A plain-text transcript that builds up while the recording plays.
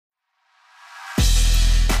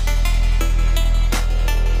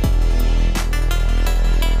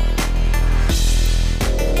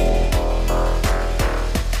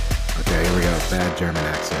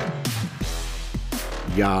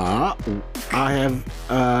Yeah, I have,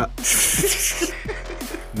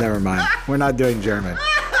 never mind. We're not doing German.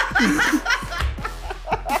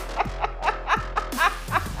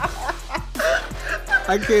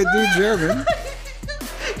 I can't do German. You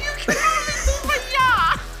can only do the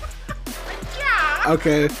yeah. Yeah.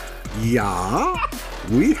 Okay. Yeah,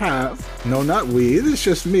 we have. No, not we. It's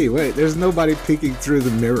just me. Wait, there's nobody peeking through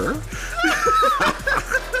the mirror.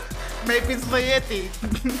 Maybe it's the Yeti.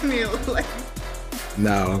 Neil, like...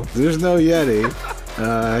 No, there's no Yeti.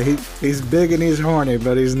 He's big and he's horny,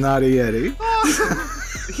 but he's not a Yeti.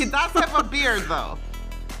 He does have a beard, though.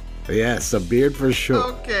 Yes, a beard for sure.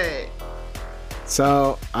 Okay.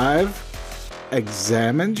 So I've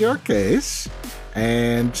examined your case,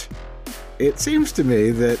 and it seems to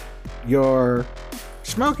me that your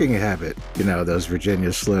smoking habit, those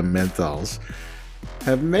Virginia Slim menthols,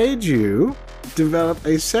 have made you develop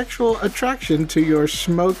a sexual attraction to your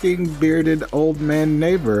smoking, bearded old man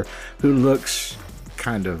neighbor who looks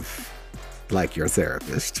kind of like your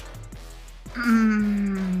therapist.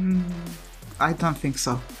 I don't think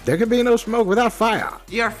so. There can be no smoke without fire.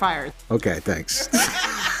 You're fired. Okay, thanks.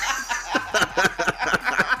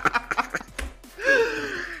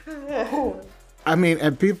 I mean,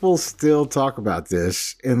 and people still talk about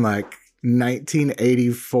this in like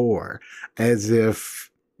 1984 as if,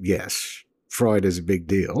 yes, Freud is a big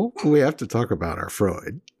deal. We have to talk about our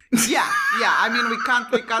Freud. Yeah. I mean, we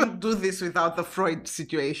can't do this without the Freud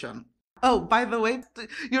situation. Oh, by the way,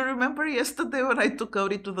 you remember yesterday when I took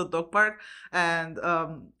Cody to the dog park and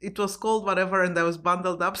it was cold, whatever, and I was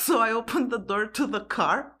bundled up. So I opened the door to the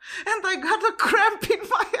car and I got a cramp in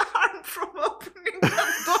my arm from opening the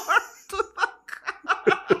door to the car.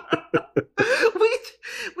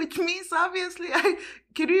 which means obviously,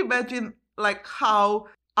 can you imagine like how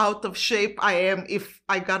out of shape I am if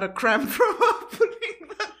I got a cramp from opening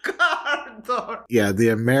the car door? Yeah, the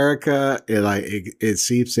America, it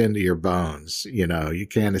seeps into your bones. You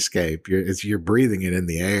can't escape. You're breathing it in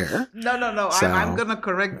the air. No. So, I'm gonna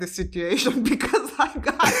correct the situation because I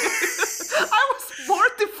was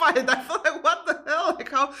mortified. I thought, like, what the hell?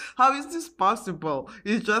 Like, how is this possible?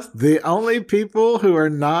 It's just the only people who are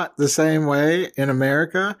not the same way in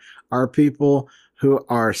America are people who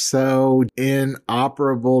are so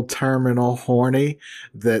inoperable, terminal horny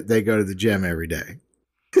that they go to the gym every day.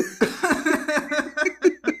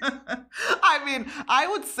 I mean, I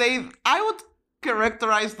would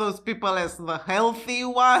characterize those people as the healthy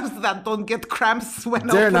ones that don't get cramps when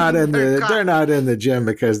they're not in their car. They're not in the gym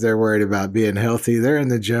because they're worried about being healthy. They're in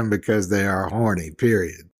the gym because they are horny,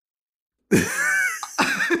 period.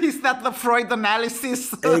 Is that the Freud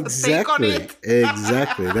analysis Exactly. take on it?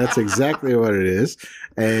 Exactly. That's exactly what it is.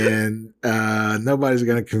 And nobody's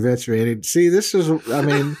going to convince me. See, this is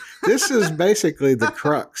basically the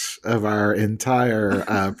crux of our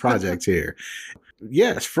entire project here.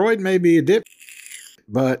 Yes, Freud may be a dip,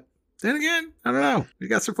 but then again, I don't know. You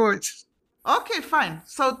got some points. Okay, fine.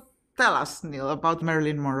 So tell us, Neil, about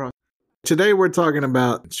Marilyn Monroe. Today we're talking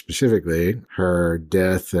about specifically her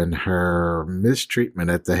death and her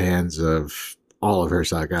mistreatment at the hands of all of her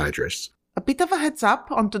psychiatrists. A bit of a heads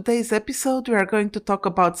up, on today's episode we are going to talk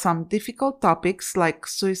about some difficult topics like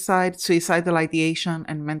suicide, suicidal ideation,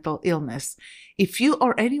 and mental illness. If you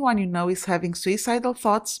or anyone you know is having suicidal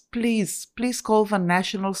thoughts, please call the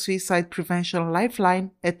National Suicide Prevention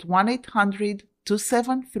Lifeline at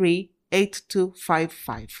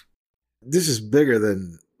 1-800-273-8255. This is bigger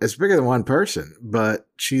than one person, but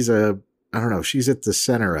she's at the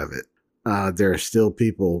center of it. There are still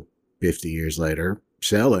people 50 years later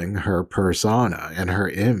selling her persona and her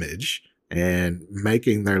image and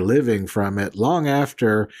making their living from it long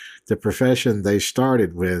after the profession they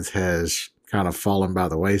started with has kind of fallen by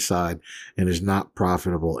the wayside and is not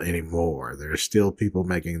profitable anymore. There are still people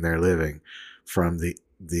making their living from the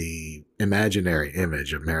imaginary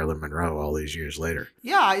image of Marilyn Monroe all these years later.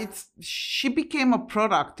 Yeah, she became a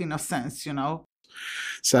product in a sense,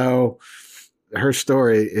 So her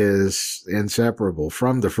story is inseparable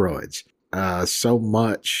from the Freuds. So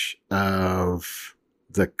much of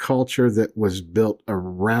the culture that was built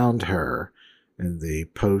around her in the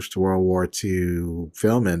post-World War II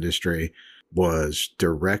film industry was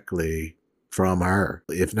directly from her.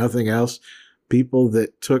 If nothing else, people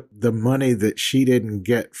that took the money that she didn't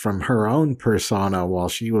get from her own persona while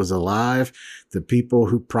she was alive, the people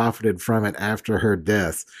who profited from it after her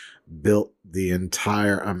death, built the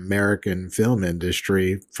entire American film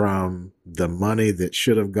industry from the money that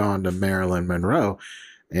should have gone to Marilyn Monroe.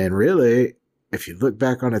 And really, if you look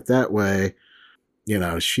back on it that way,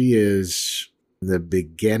 she is the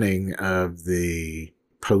beginning of the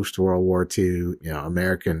post-World War II,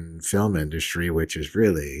 American film industry, which is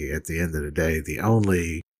really, at the end of the day, the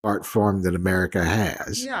only art form that America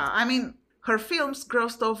has. Yeah, I mean, her films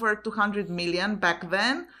grossed over 200 million back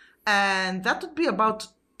then, and that would be about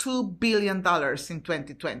 $2 billion in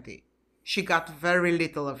 2020. She got very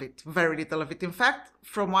little of it, very little of it. In fact,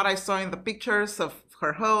 from what I saw in the pictures of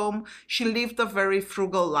her home, she lived a very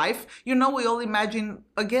frugal life. We all imagine,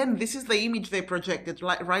 again, this is the image they projected,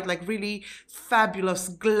 right? Like really fabulous,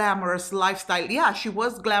 glamorous lifestyle. Yeah, she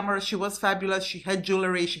was glamorous, she was fabulous, she had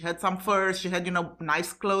jewelry, she had some furs, she had,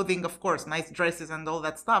 nice clothing, of course, nice dresses and all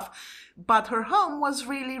that stuff. But her home was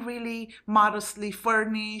really, really modestly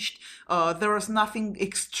furnished. There was nothing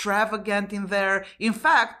extravagant in there. In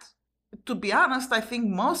fact, to be honest, I think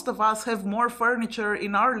most of us have more furniture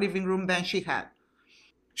in our living room than she had.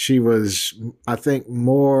 She was, I think,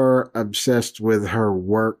 more obsessed with her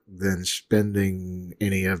work than spending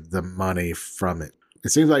any of the money from it. It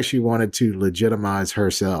seems like she wanted to legitimize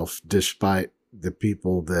herself despite the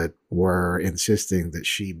people that were insisting that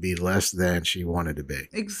she be less than she wanted to be.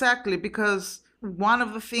 Exactly, because one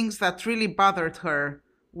of the things that really bothered her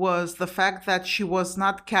was the fact that she was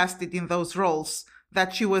not casted in those roles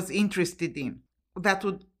that she was interested in, that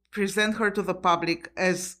would present her to the public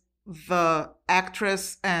as the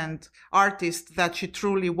actress and artist that she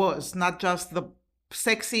truly was, not just the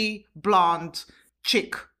sexy blonde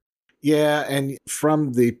chick. Yeah, and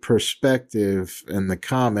from the perspective and the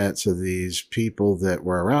comments of these people that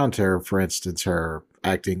were around her, for instance, her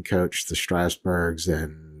acting coach, the Strasbergs,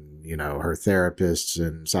 and, her therapists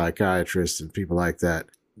and psychiatrists and people like that,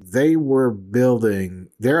 they were building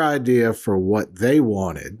their idea for what they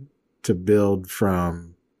wanted to build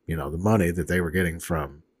from, the money that they were getting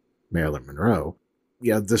from Marilyn Monroe.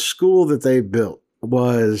 Yeah, the school that they built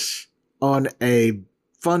was on a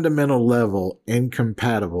fundamental level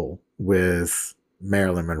incompatible with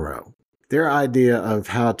Marilyn Monroe. Their idea of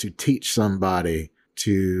how to teach somebody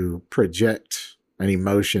to project an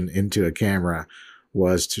emotion into a camera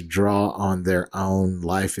was to draw on their own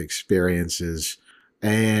life experiences.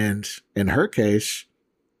 And in her case,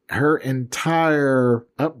 her entire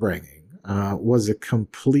upbringing was a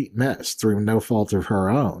complete mess through no fault of her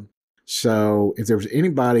own. So if there was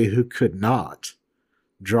anybody who could not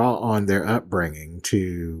draw on their upbringing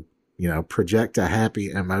to, project a happy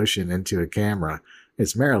emotion into a camera,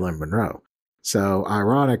 it's Marilyn Monroe. So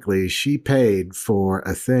ironically, she paid for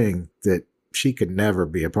a thing that she could never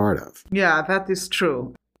be a part of. Yeah, that is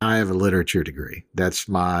true. I have a literature degree. That's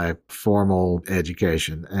my formal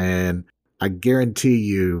education. And I guarantee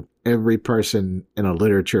you, every person in a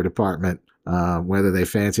literature department, whether they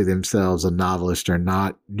fancy themselves a novelist or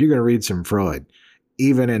not, you're going to read some Freud.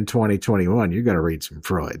 Even in 2021, you're going to read some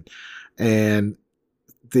Freud. And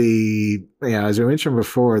as I mentioned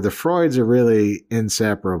before, the Freuds are really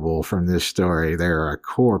inseparable from this story. They're a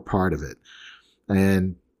core part of it.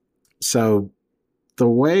 And so the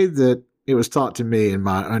way that it was taught to me in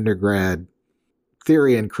my undergrad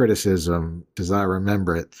theory and criticism, as I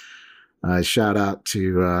remember it, shout out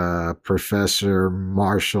to Professor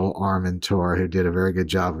Marshall Armentor, who did a very good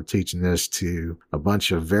job of teaching this to a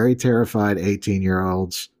bunch of very terrified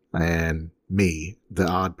 18-year-olds and me, the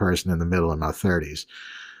odd person in the middle of my 30s.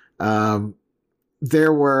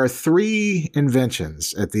 There were 3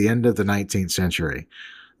 inventions at the end of the 19th century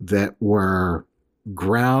that were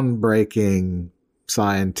groundbreaking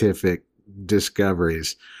scientific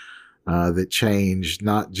discoveries that changed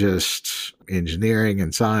not just engineering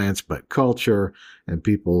and science, but culture and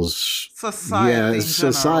people's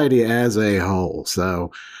society as a whole.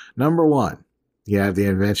 So, number 1, you have the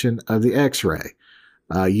invention of the X-ray.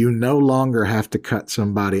 You no longer have to cut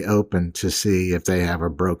somebody open to see if they have a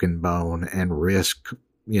broken bone and risk,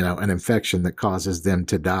 an infection that causes them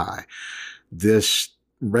to die. This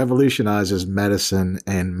revolutionizes medicine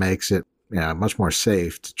and makes it much more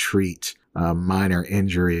safe to treat minor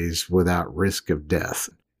injuries without risk of death.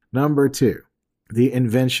 Number 2, the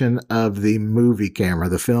invention of the movie camera,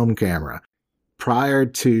 the film camera. Prior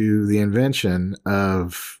to the invention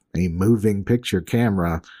of a moving picture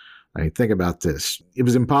camera, I mean, think about this. It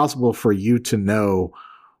was impossible for you to know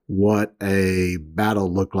what a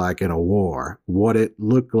battle looked like in a war, what it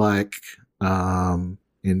looked like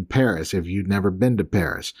in Paris if you'd never been to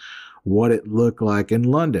Paris, what it looked like in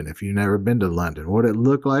London if you've never been to London, what it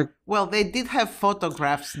looked like. Well, they did have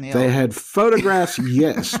photographs, Neil. They had photographs,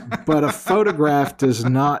 yes, but a photograph does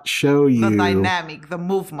not show you the dynamic, the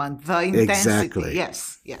movement, the intensity. Exactly.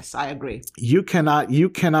 Yes, I agree. You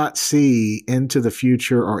cannot see into the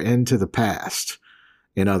future or into the past.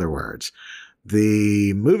 In other words,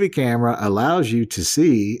 the movie camera allows you to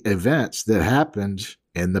see events that happened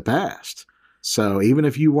in the past. So even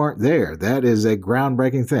if you weren't there, that is a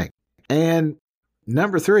groundbreaking thing. And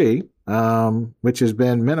number three, which has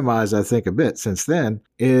been minimized, I think, a bit since then,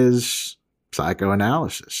 is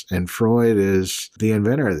psychoanalysis. And Freud is the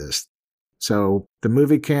inventor of this. So the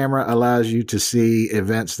movie camera allows you to see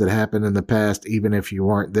events that happened in the past, even if you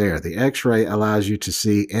weren't there. The X-ray allows you to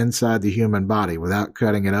see inside the human body without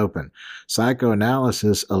cutting it open.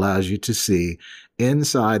 Psychoanalysis allows you to see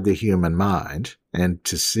inside the human mind and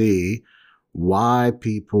to see why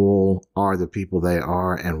people are the people they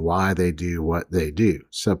are and why they do what they do,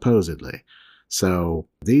 supposedly. So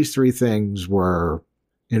these three things were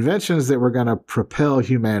inventions that were going to propel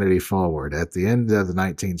humanity forward at the end of the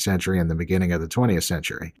 19th century and the beginning of the 20th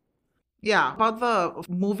century. Yeah, about the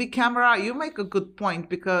movie camera, you make a good point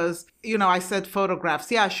because, I said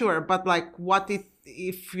photographs. Yeah, sure. But like, what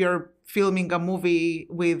if you're filming a movie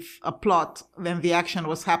with a plot, then the action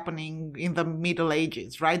was happening in the Middle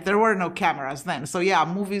Ages, right? There were no cameras then. So yeah,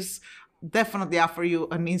 movies definitely offer you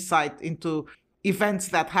an insight into events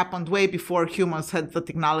that happened way before humans had the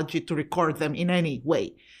technology to record them in any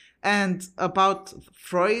way. And about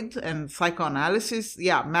Freud and psychoanalysis,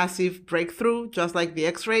 yeah, massive breakthrough, just like the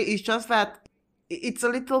X-ray. It's just that it's a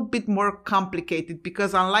little bit more complicated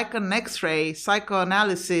because unlike an X-ray,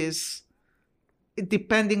 psychoanalysis,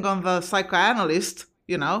 depending on the psychoanalyst,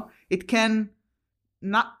 it can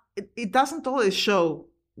not, it doesn't always show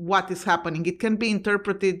what is happening. It can be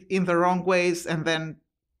interpreted in the wrong ways and then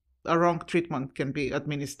a wrong treatment can be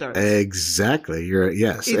administered. Exactly.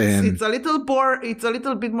 Yes. It's a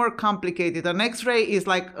little bit more complicated. An X-ray is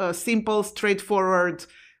like a simple, straightforward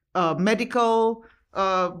medical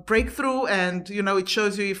breakthrough, and it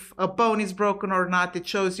shows you if a bone is broken or not. It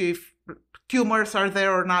shows you if tumors are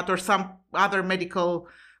there or not, or some other medical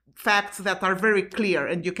facts that are very clear,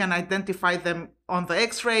 and you can identify them on the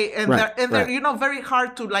X-ray. And they're very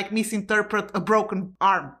hard to like misinterpret a broken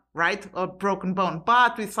arm, right? A broken bone.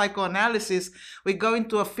 But with psychoanalysis, we go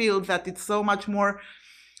into a field that it's so much more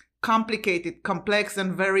complicated, complex,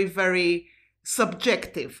 and very, very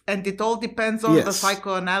subjective. And it all depends on the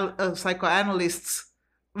psychoanalyst's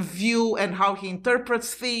view and how he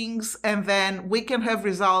interprets things. And then we can have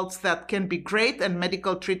results that can be great, and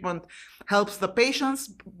medical treatment helps the patients.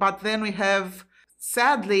 But then we have,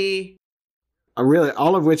 sadly... Really,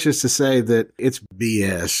 all of which is to say that it's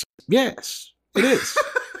BS. Yes, it is.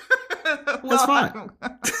 That's fine.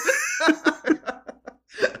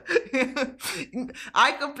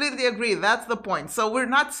 I completely agree. That's the point. So we're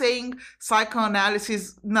not saying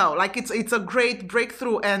psychoanalysis. No, like it's a great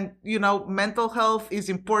breakthrough, and mental health is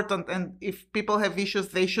important. And if people have issues,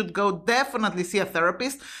 they should go definitely see a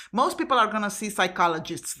therapist. Most people are gonna see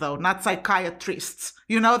psychologists, though, not psychiatrists.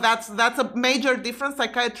 That's a major difference.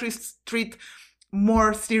 Psychiatrists treat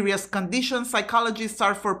more serious conditions. Psychologists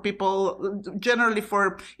are for people, generally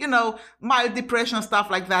for, mild depression,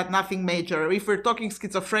 stuff like that, nothing major. If we're talking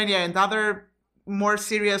schizophrenia and other more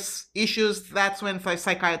serious issues, that's when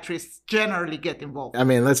psychiatrists generally get involved. I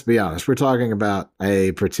mean, let's be honest. We're talking about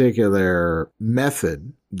a particular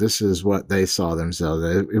method. This is what they saw themselves.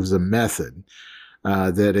 It was a method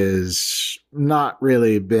that has not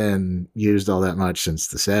really been used all that much since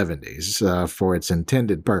the 70s for its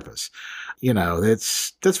intended purpose.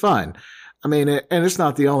 That's fine. I mean, and it's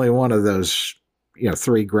not the only one of those,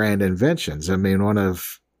 three grand inventions. I mean,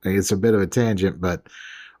 it's a bit of a tangent, but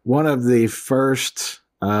one of the first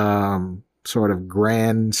sort of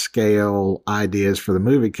grand scale ideas for the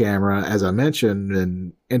movie camera, as I mentioned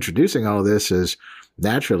in introducing all of this, is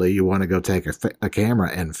naturally you want to go take a camera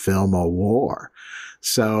and film a war.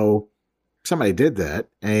 So somebody did that,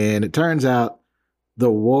 and it turns out the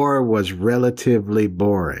war was relatively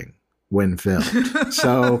boring when filmed.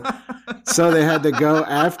 So they had to go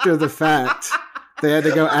after the fact.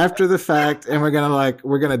 And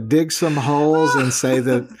we're gonna dig some holes and say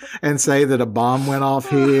that a bomb went off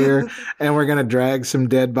here, and we're gonna drag some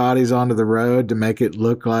dead bodies onto the road to make it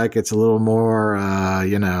look like it's a little more, a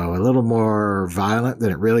little more violent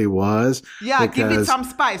than it really was. Yeah, give it some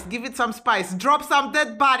spice. Drop some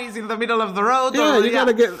dead bodies in the middle of the road. Yeah, we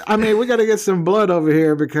gotta get some blood over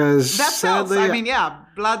here because that sadly, helps. I mean, yeah,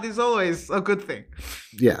 blood is always a good thing.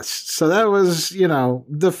 Yes. So that was,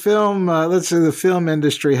 the film, let's say the film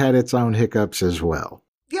industry had its own hiccups as well.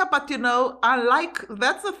 Yeah, but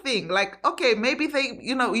that's the thing. Like, okay, maybe they,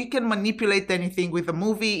 you can manipulate anything with a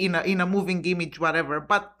movie in a moving image, whatever.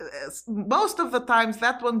 But most of the times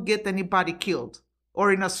that won't get anybody killed.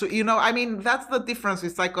 Or that's the difference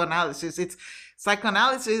with psychoanalysis. It's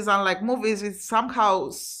psychoanalysis, unlike movies, is somehow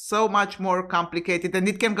so much more complicated and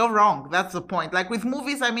it can go wrong. That's the point. Like with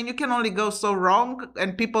movies, I mean, you can only go so wrong,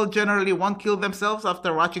 and people generally won't kill themselves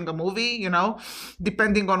after watching a movie, you know,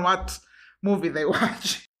 depending on what movie they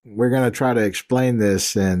watch. We're going to try to explain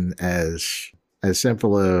this in as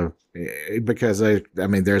simple a, because I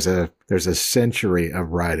mean, there's a century of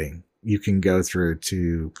writing you can go through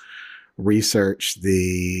to research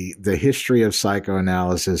the history of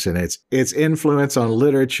psychoanalysis and its influence on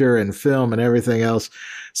literature and film and everything else.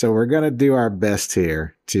 So we're going to do our best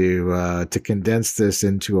here to condense this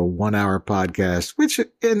into a 1-hour podcast, which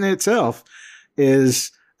in itself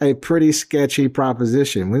is a pretty sketchy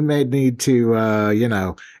proposition. We may need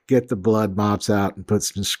to, get the blood mops out and put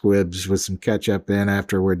some squibs with some ketchup in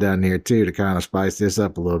after we're done here too, to kind of spice this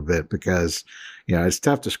up a little bit, because, it's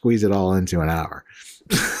tough to squeeze it all into an hour.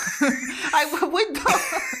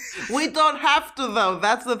 We don't have to, though.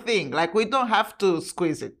 That's the thing. Like, we don't have to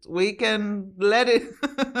squeeze it. We can let it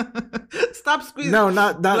stop squeezing. No,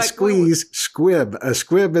 not like, squeeze. Squib. A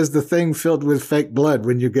squib is the thing filled with fake blood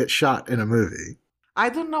when you get shot in a movie. I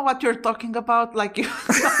don't know what you're talking about. Like, you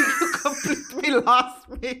completely lost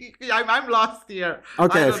me. I'm lost here.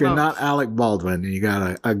 Okay, if you're not Alec Baldwin and you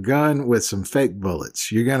got a gun with some fake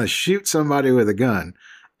bullets, you're going to shoot somebody with a gun.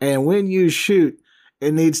 And when you shoot,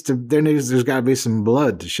 there's got to be some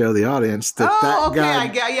blood to show the audience that that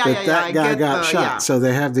guy got shot. Yeah. So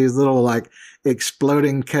they have these little like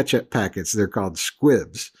exploding ketchup packets. They're called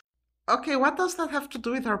squibs. Okay, what does that have to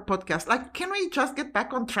do with our podcast? Like, can we just get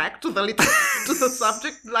back on track to the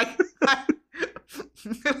subject?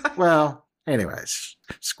 Well, anyways,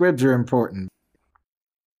 squibs are important.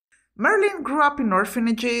 Marilyn grew up in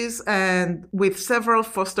orphanages and with several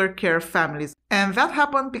foster care families. And that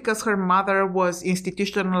happened because her mother was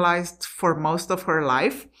institutionalized for most of her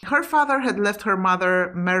life. Her father had left her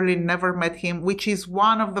mother. Marilyn never met him, which is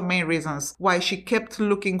one of the main reasons why she kept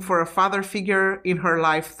looking for a father figure in her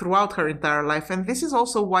life throughout her entire life. And this is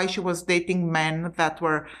also why she was dating men that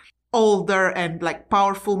were older and like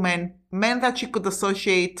powerful men that she could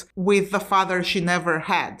associate with the father she never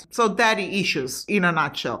had. So daddy issues in a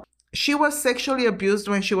nutshell. She was sexually abused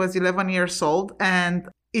when she was 11 years old, and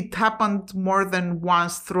it happened more than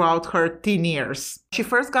once throughout her teen years. She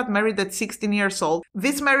first got married at 16 years old.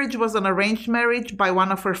 This marriage was an arranged marriage by one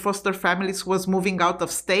of her foster families who was moving out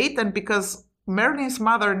of state, and because Marilyn's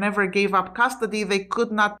mother never gave up custody, they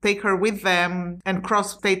could not take her with them and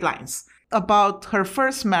cross state lines. About her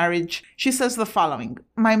first marriage, she says the following: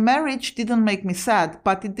 "My marriage didn't make me sad,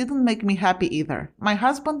 but it didn't make me happy either. My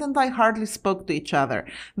husband and I hardly spoke to each other.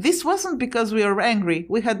 This wasn't because we were angry.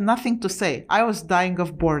 We had nothing to say. I was dying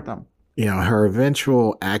of boredom." Her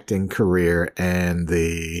eventual acting career and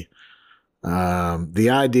the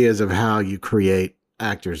ideas of how you create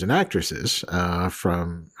actors and actresses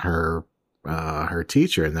from her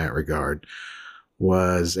teacher in that regard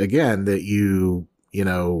was, again, that you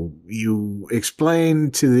explain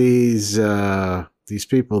to these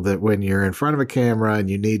people that when you're in front of a camera and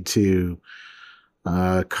you need to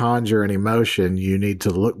conjure an emotion, you need to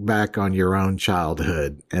look back on your own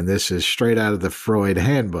childhood. And this is straight out of the Freud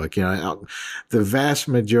handbook. The vast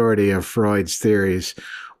majority of Freud's theories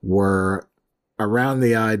were around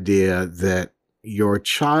the idea that your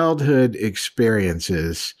childhood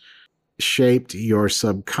experiences shaped your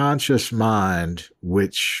subconscious mind,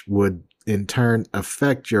 which would in turn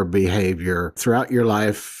affect your behavior throughout your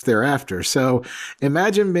life thereafter. So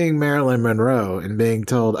imagine being Marilyn Monroe and being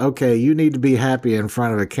told, okay, you need to be happy in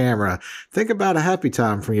front of a camera. Think about a happy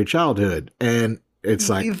time from your childhood. And it's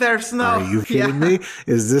like, are you kidding me?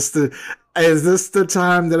 Is this the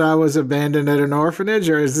time that I was abandoned at an orphanage,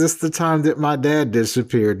 or is this the time that my dad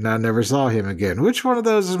disappeared and I never saw him again? Which one of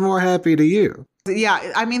those is more happy to you?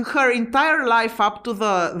 Yeah, I mean, her entire life up to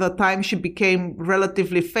the time she became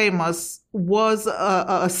relatively famous was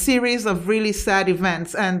a series of really sad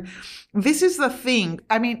events. And this is the thing.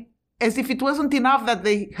 I mean, as if it wasn't enough that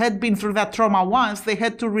they had been through that trauma once, they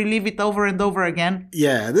had to relive it over and over again.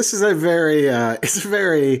 Yeah, this is a very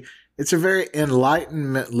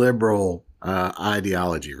Enlightenment liberal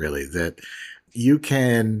ideology, really, that you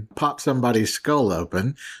can pop somebody's skull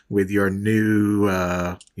open with your new,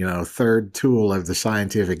 third tool of the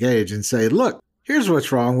scientific age and say, look, here's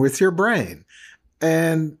what's wrong with your brain.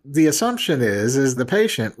 And the assumption is the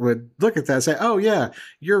patient would look at that and say, oh, yeah,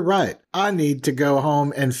 you're right. I need to go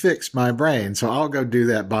home and fix my brain, so I'll go do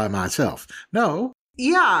that by myself. No.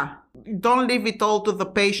 Yeah. Don't leave it all to the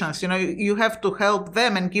patients. You have to help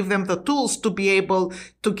them and give them the tools to be able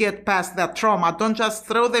to get past that trauma. Don't just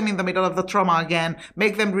throw them in the middle of the trauma again,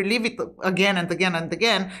 make them relive it again and again and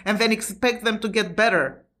again, and then expect them to get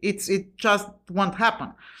better. It just won't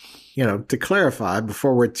happen. To clarify,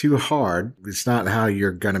 before we're too hard, it's not how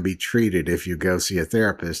you're going to be treated if you go see a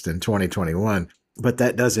therapist in 2021. But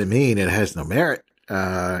that doesn't mean it has no merit.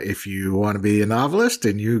 If you want to be a novelist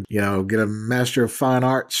and you get a Master of Fine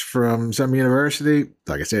Arts from some university,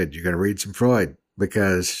 like I said, you're going to read some Freud,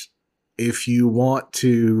 because if you want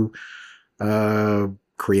to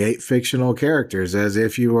create fictional characters as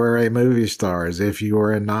if you were a movie star, as if you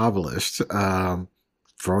were a novelist,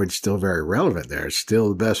 Freud's still very relevant there. It's still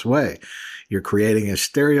the best way. You're creating a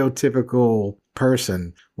stereotypical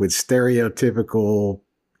person with stereotypical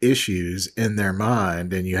issues in their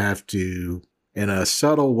mind, and you have to, in a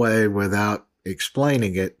subtle way, without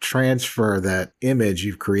explaining it, transfer that image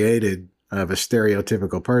you've created of a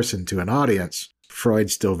stereotypical person to an audience.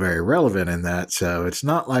 Freud's still very relevant in that. So it's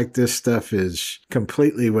not like this stuff is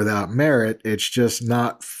completely without merit. It's just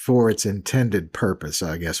not for its intended purpose,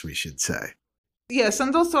 I guess we should say. Yes,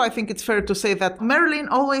 and also I think it's fair to say that Marilyn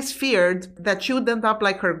always feared that she would end up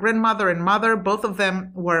like her grandmother and mother. Both of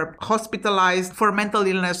them were hospitalized for mental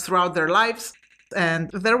illness throughout their lives. And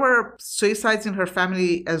there were suicides in her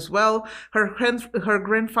family as well. Her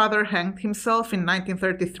grandfather hanged himself in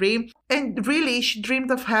 1933. And really, she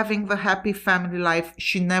dreamed of having the happy family life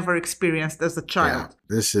she never experienced as a child. Yeah,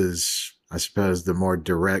 this is, I suppose, the more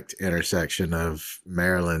direct intersection of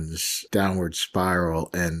Marilyn's downward spiral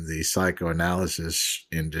and the psychoanalysis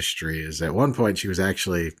industry. Is at one point she was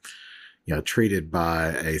actually, treated by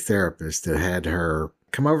a therapist that had her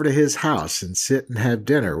come over to his house and sit and have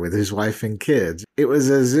dinner with his wife and kids. It was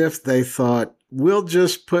as if they thought, we'll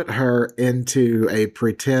just put her into a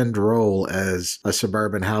pretend role as a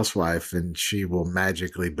suburban housewife and she will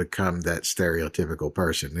magically become that stereotypical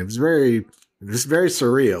person. It was very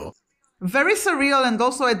surreal. Very surreal, and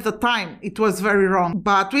also at the time, it was very wrong.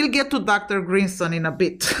 But we'll get to Dr. Greenstone in a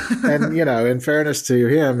bit. And, in fairness to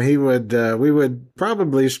him, we would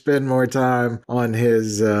probably spend more time on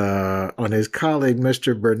his colleague,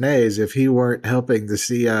 Mr. Bernays, if he weren't helping the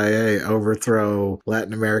CIA overthrow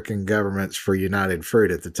Latin American governments for United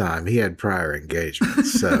Fruit at the time. He had prior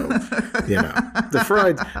engagements. So,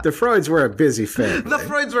 the Freuds were a busy family. The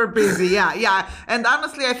Freuds were busy, yeah. And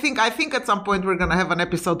honestly, I think at some point we're going to have an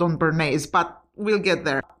episode on Bernays. But we'll get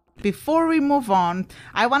there. Before we move on,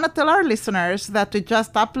 I want to tell our listeners that we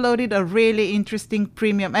just uploaded a really interesting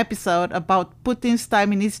premium episode about Putin's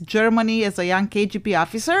time in East Germany as a young KGB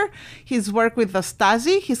officer, his work with the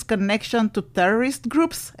Stasi, his connection to terrorist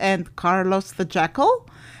groups, and Carlos the Jackal.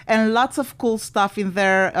 And lots of cool stuff in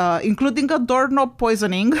there, including a doorknob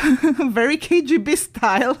poisoning, very KGB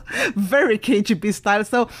style.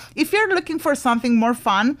 So if you're looking for something more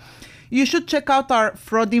fun, you should check out our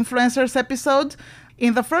Fraud Influencers episode.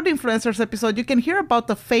 In the Fraud Influencers episode, you can hear about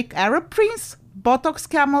the fake Arab prince, Botox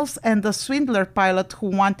camels, and the swindler pilot who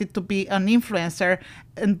wanted to be an influencer.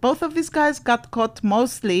 And both of these guys got caught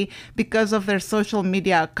mostly because of their social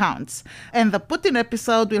media accounts. And the Putin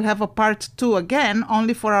episode will have a part 2 again,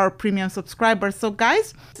 only for our premium subscribers. So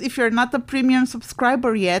guys, if you're not a premium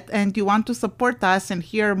subscriber yet and you want to support us and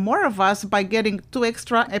hear more of us by getting 2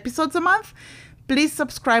 extra episodes a month, please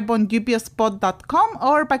subscribe on dubiouspod.com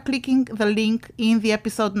or by clicking the link in the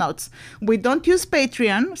episode notes. We don't use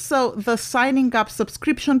Patreon, so the signing up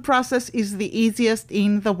subscription process is the easiest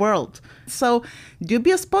in the world. So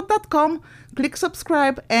dubiouspod.com, click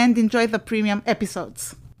subscribe, and enjoy the premium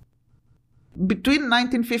episodes. Between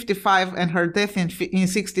 1955 and her death in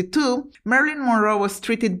 1962, Marilyn Monroe was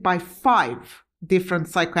treated by 5 different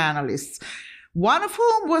psychoanalysts, one of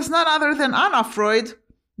whom was none other than Anna Freud,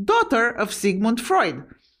 daughter of Sigmund Freud.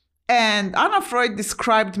 And Anna Freud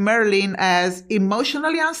described Marilyn as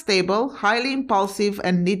emotionally unstable, highly impulsive,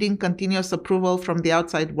 and needing continuous approval from the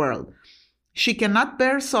outside world. She cannot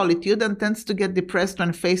bear solitude and tends to get depressed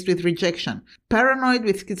when faced with rejection, paranoid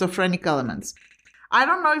with schizophrenic elements. I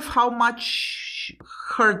don't know if how much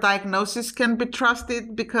her diagnosis can be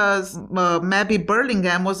trusted, because Mabby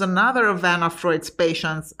Burlingham was another of Anna Freud's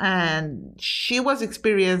patients, and she was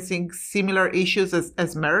experiencing similar issues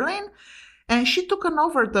as Marilyn, and she took an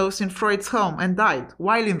overdose in Freud's home and died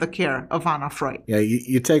while in the care of Anna Freud. Yeah,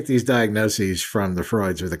 you take these diagnoses from the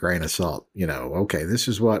Freuds with a grain of salt. Okay, this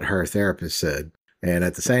is what her therapist said. And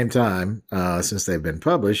at the same time, since they've been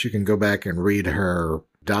published, you can go back and read her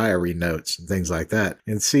diary notes and things like that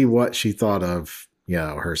and see what she thought of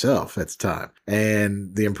herself at the time.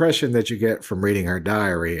 And the impression that you get from reading her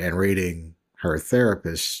diary and reading her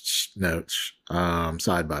therapist's notes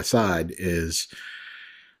side by side is,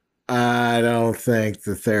 I don't think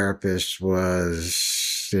the therapist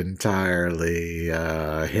was entirely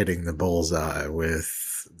hitting the bullseye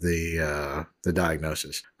with the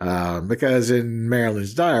diagnosis. Because in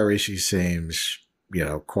Marilyn's diary, she seems,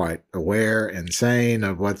 quite aware and sane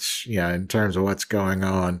of what's, in terms of what's going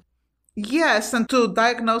on. Yes, and to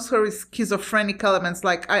diagnose her with schizophrenic elements,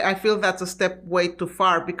 like I feel that's a step way too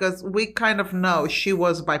far, because we kind of know she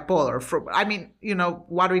was bipolar.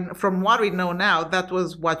 From what we know now, that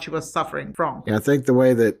was what she was suffering from. Yeah, I think the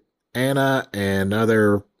way that Anna and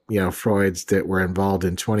other, Freuds that were involved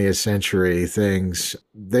in 20th century things,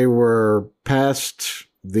 they were past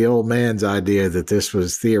the old man's idea that this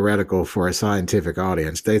was theoretical for a scientific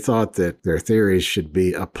audience. They thought that their theories should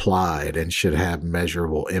be applied and should have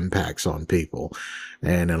measurable impacts on people.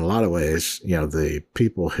 And in a lot of ways, the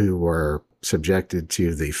people who were subjected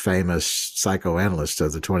to the famous psychoanalysts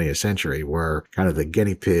of the 20th century were kind of the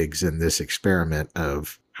guinea pigs in this experiment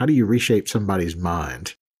of how do you reshape somebody's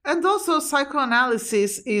mind? And also,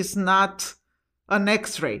 psychoanalysis is not an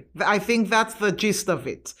X-ray. I think that's the gist of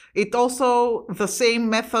it. It also, the same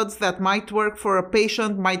methods that might work for a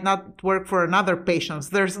patient might not work for another patient.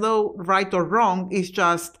 There's no right or wrong. It's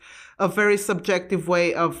just a very subjective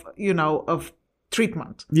way of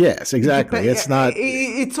treatment. Yes, exactly.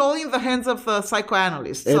 It's all in the hands of the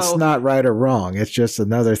psychoanalyst. It's not right or wrong. It's just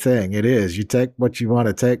another thing. It is. You take what you want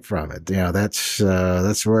to take from it. That's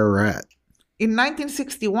where we're at. In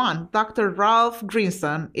 1961, Dr. Ralph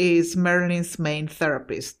Greenson is Marilyn's main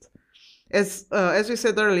therapist. As we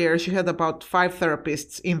said earlier, she had about 5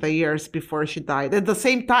 therapists in the years before she died at the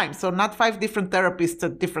same time. So not 5 different therapists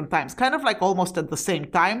at different times, kind of like almost at the same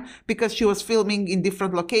time, because she was filming in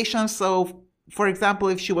different locations. So, for example,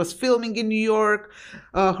 if she was filming in New York,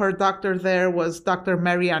 her doctor there was Dr.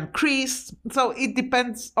 Marianne Chris. So it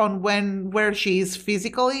depends on where she is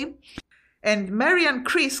physically. And Marianne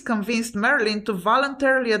Chris convinced Marilyn to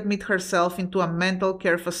voluntarily admit herself into a mental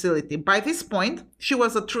care facility. By this point, she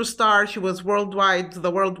was a true star. She was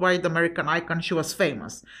the worldwide American icon. She was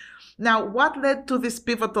famous. Now, what led to this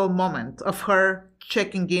pivotal moment of her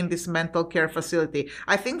checking in this mental care facility?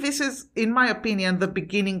 I think this is, in my opinion, the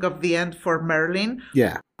beginning of the end for Marilyn.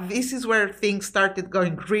 Yeah. This is where things started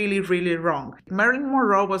going really, really wrong. Marilyn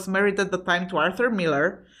Monroe was married at the time to Arthur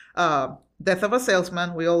Miller, Death of a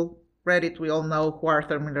Salesman. We all read it. We all know who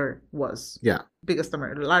Arthur Miller was. Yeah. Biggest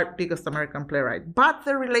American playwright. But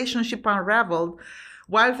the relationship unraveled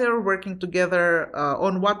while they were working together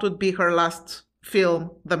on what would be her last film,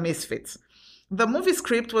 The Misfits. The movie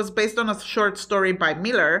script was based on a short story by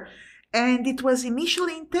Miller, and it was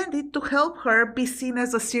initially intended to help her be seen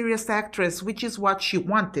as a serious actress, which is what she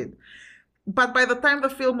wanted. But by the time the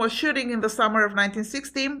film was shooting in the summer of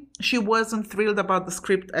 1960, she wasn't thrilled about the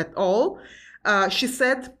script at all. She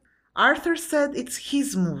said, "Arthur said it's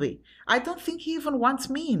his movie. I don't think he even wants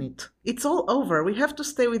me in it. It's all over. We have to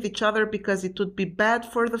stay with each other because it would be bad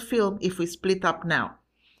for the film if we split up now."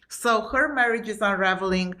 So her marriage is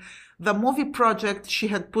unraveling. The movie project she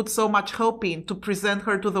had put so much hope in to present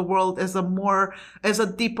her to the world as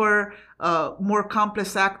a deeper, more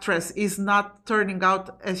complex actress is not turning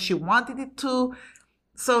out as she wanted it to.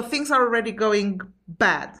 So things are already going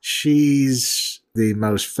bad. She's the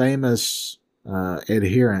most famous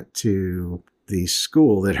adherent to the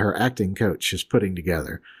school that her acting coach is putting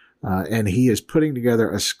together. And he is putting together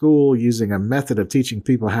a school using a method of teaching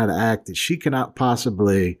people how to act that she cannot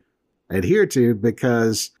possibly adhere to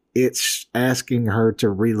because it's asking her to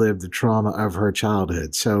relive the trauma of her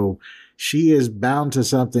childhood. So she is bound to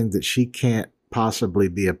something that she can't possibly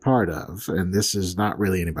be a part of. And this is not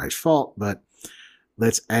really anybody's fault, but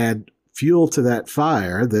let's add fuel to that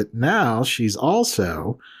fire that now she's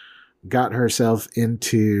also got herself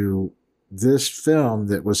into this film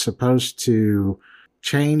that was supposed to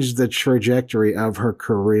change the trajectory of her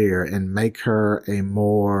career and make her a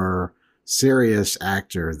more serious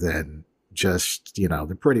actor than just,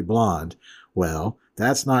 the pretty blonde. Well,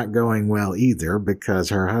 that's not going well either because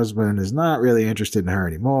her husband is not really interested in her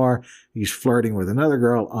anymore. He's flirting with another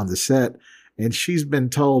girl on the set, and she's been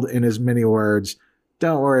told in as many words,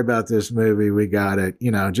 "Don't worry about this movie. We got it.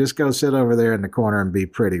 Just go sit over there in the corner and be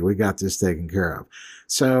pretty. We got this taken care of."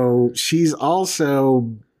 So she's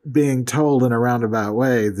also being told in a roundabout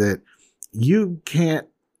way that you can't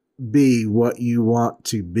be what you want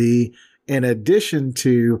to be. In addition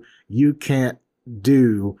to, you can't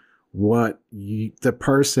do what the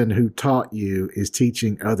person who taught you is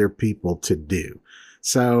teaching other people to do.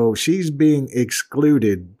 So she's being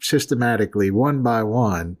excluded systematically, one by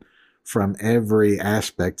one, from every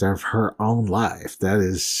aspect of her own life. That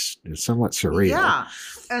is somewhat surreal. Yeah.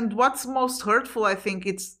 And what's most hurtful, I think,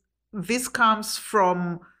 this comes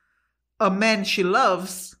from a man she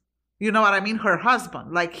loves. You know what I mean? Her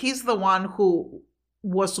husband. Like, he's the one who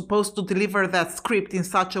was supposed to deliver that script in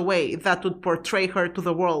such a way that would portray her to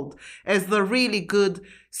the world as the really good,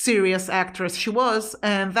 serious actress she was,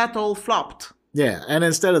 and that all flopped. Yeah, and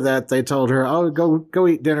instead of that, they told her, "Oh, go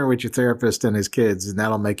eat dinner with your therapist and his kids, and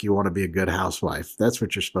that'll make you want to be a good housewife. That's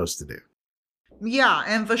what you're supposed to do." Yeah,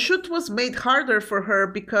 and the shoot was made harder for her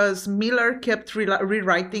because Miller kept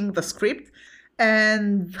rewriting the script,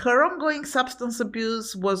 and her ongoing substance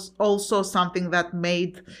abuse was also something that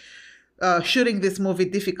made shooting this movie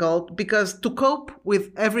difficult, because to cope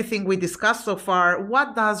with everything we discussed so far,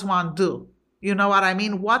 what does one do? You know what I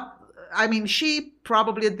mean? She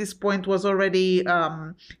probably at this point was already,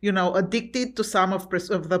 addicted to some of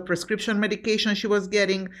the prescription medication she was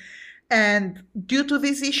getting. And due to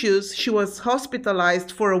these issues, she was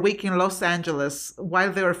hospitalized for a week in Los Angeles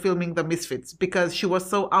while they were filming The Misfits because she was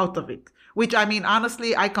so out of it. Which,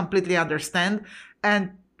 honestly, I completely understand.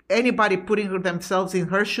 And anybody putting themselves in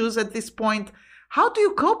her shoes at this point, how do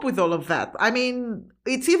you cope with all of that?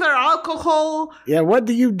 It's either alcohol. Yeah, what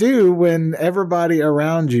do you do when everybody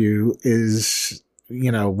around you is,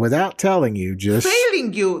 without telling you, just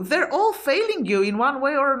failing you? They're all failing you in one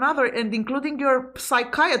way or another, and including your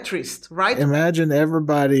psychiatrist, right? Imagine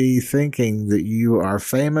everybody thinking that you are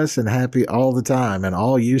famous and happy all the time, and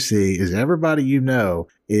all you see is everybody you know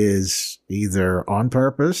is either on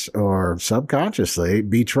purpose or subconsciously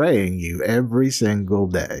betraying you every single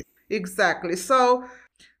day. Exactly. So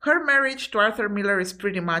her marriage to Arthur Miller is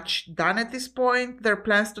pretty much done at this point. Their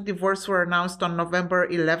plans to divorce were announced on November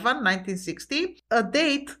 11, 1960, a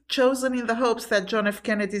date chosen in the hopes that John F.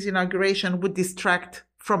 Kennedy's inauguration would distract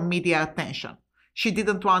from media attention. She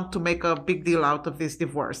didn't want to make a big deal out of this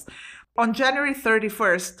divorce. On January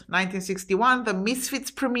 31st, 1961, The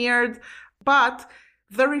Misfits premiered, but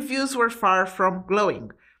the reviews were far from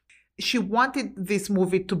glowing. She wanted this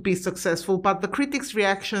movie to be successful, but the critics'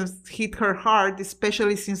 reactions hit her hard,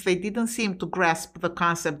 especially since they didn't seem to grasp the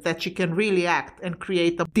concept that she can really act and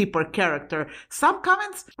create a deeper character. Some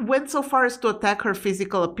comments went so far as to attack her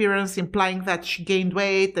physical appearance, implying that she gained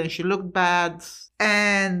weight and she looked bad.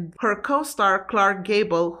 And her co-star, Clark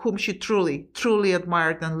Gable, whom she truly, truly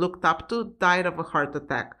admired and looked up to, died of a heart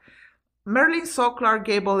attack. Marilyn saw Clark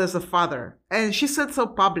Gable as a father, and she said so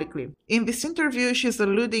publicly. In this interview, she's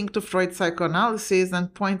alluding to Freud's psychoanalysis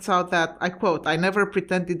and points out that, I quote, "I never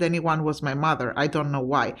pretended anyone was my mother. I don't know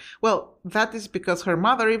why." Well, that is because her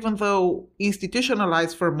mother, even though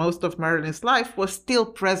institutionalized for most of Marilyn's life, was still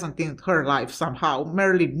present in her life somehow.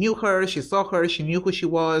 Marilyn knew her, she saw her, she knew who she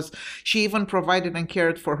was. She even provided and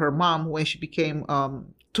cared for her mom when she became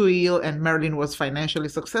too ill and Marilyn was financially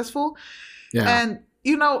successful. Yeah. And,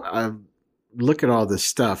 look at all this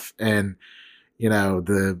stuff, and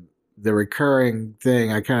the recurring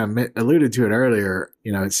thing, I kind of alluded to it earlier.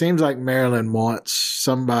 It seems like Marilyn wants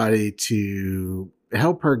somebody to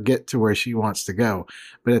help her get to where she wants to go,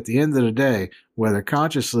 but at the end of the day, whether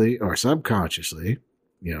consciously or subconsciously,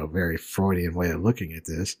 very Freudian way of looking at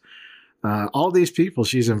this, all these people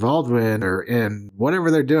she's involved with are in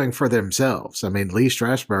whatever they're doing for themselves. Lee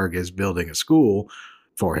Strasberg is building a school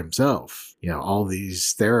for himself. All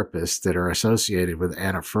these therapists that are associated with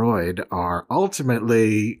Anna Freud are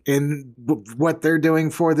ultimately in what they're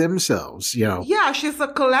doing for themselves, Yeah, she's a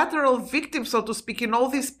collateral victim, so to speak, in all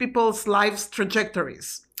these people's lives'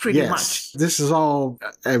 trajectories, pretty much. This is all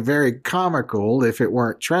a very comical, if it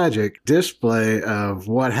weren't tragic, display of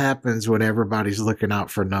what happens when everybody's looking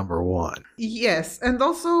out for number one. Yes, and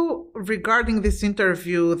also regarding this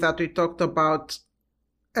interview that we talked about,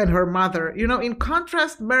 and her mother, in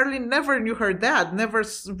contrast, Marilyn never knew her dad, never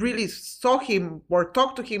really saw him or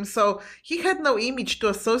talked to him, so he had no image to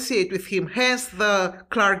associate with him, hence the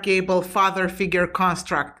Clark Gable father figure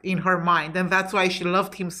construct in her mind, and that's why she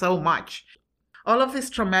loved him so much. All of these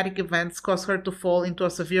traumatic events caused her to fall into a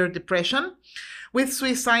severe depression, with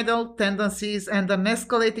suicidal tendencies and an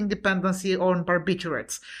escalating dependency on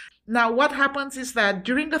barbiturates. Now, what happens is that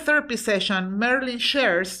during a therapy session, Marilyn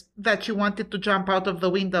shares that she wanted to jump out of the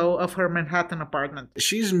window of her Manhattan apartment.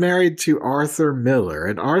 She's married to Arthur Miller,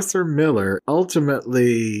 and Arthur Miller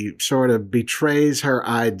ultimately sort of betrays her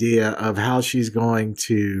idea of how she's going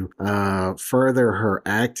to further her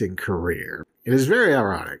acting career. It is very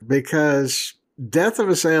ironic because Death of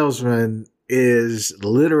a Salesman is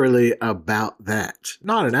literally about that.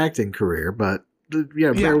 Not an acting career, but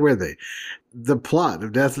bear with me. The plot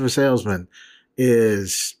of Death of a Salesman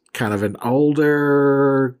is kind of an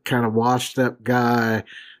older, kind of washed up guy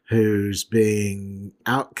who's being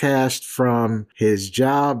outcast from his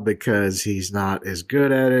job because he's not as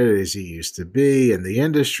good at it as he used to be, and the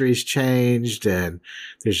industry's changed and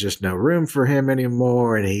there's just no room for him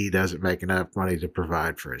anymore, and he doesn't make enough money to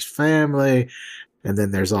provide for his family. And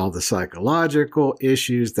then there's all the psychological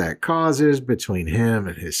issues that causes between him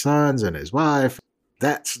and his sons and his wife.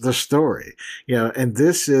 That's the story, and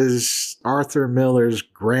this is Arthur Miller's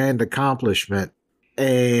grand accomplishment,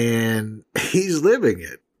 and he's living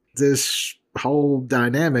it. This whole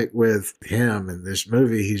dynamic with him and this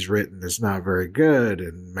movie he's written is not very good,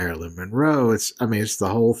 and Marilyn Monroe, it's the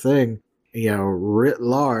whole thing, writ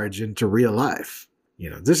large into real life.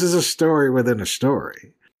 This is a story within a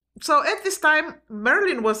story. So at this time,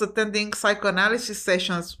 Marilyn was attending psychoanalysis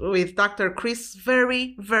sessions with Dr. Chris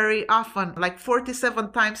very, very often, like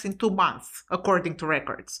 47 times in 2 months, according to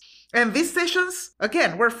records. And these sessions,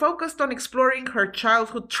 again, were focused on exploring her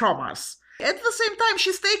childhood traumas. At the same time,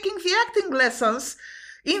 she's taking the acting lessons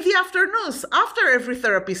in the afternoons after every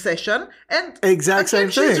therapy session. And exact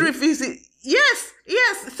same thing. Yes.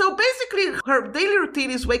 So basically, her daily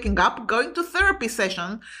routine is waking up, going to therapy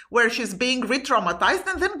session where she's being re-traumatized,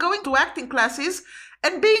 and then going to acting classes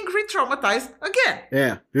and being re-traumatized again.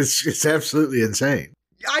 Yeah, it's absolutely insane.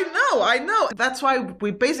 I know. That's why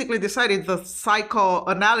we basically decided the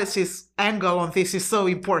psychoanalysis angle on this is so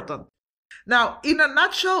important. Now, in a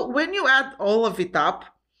nutshell, when you add all of it up,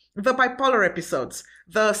 the bipolar episodes,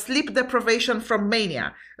 the sleep deprivation from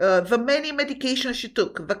mania, the many medications she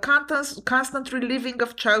took, the constant reliving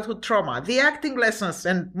of childhood trauma, the acting lessons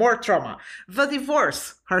and more trauma, the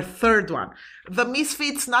divorce, her third one, the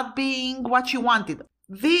misfits not being what she wanted.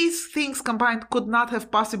 These things combined could not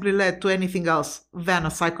have possibly led to anything else than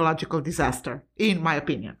a psychological disaster, in my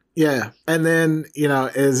opinion. Yeah. And then,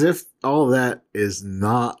 as if all of that is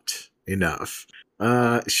not enough,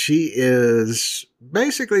 she is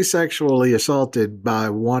basically sexually assaulted by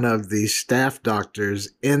one of the staff doctors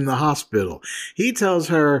in the hospital. He tells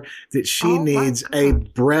her that she needs a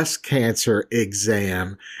breast cancer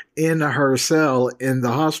exam in her cell in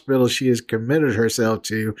the hospital she has committed herself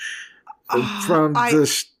to. From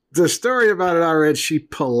the story about it I read, she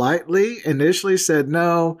politely initially said,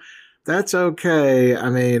 no, that's okay.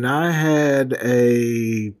 I had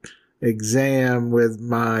a exam with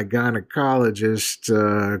my gynecologist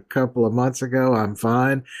a couple of months ago. I'm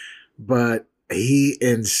fine. But he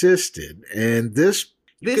insisted. And this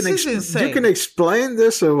is insane. You can explain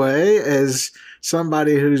this away as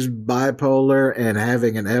somebody who's bipolar and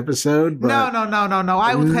having an episode. But No.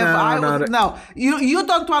 You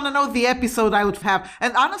don't want to know the episode I would have.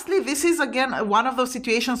 And honestly, this is again one of those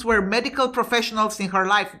situations where medical professionals in her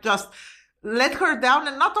life just let her down.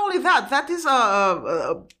 And not only that, that is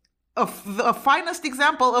a finest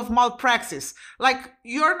example of malpraxis. Like,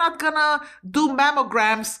 you're not gonna do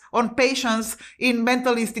mammograms on patients in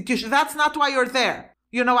mental institutions. That's not why you're there.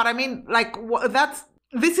 You know what I mean? Like,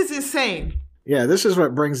 this is insane. Yeah, this is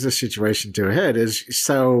what brings this situation to a head.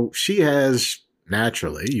 So she has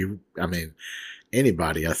naturally,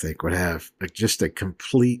 anybody I think would have just a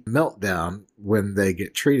complete meltdown when they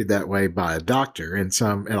get treated that way by a doctor in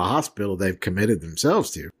a hospital they've committed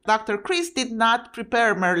themselves to. Dr. Chris did not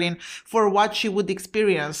prepare Marilyn for what she would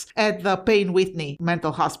experience at the Payne Whitney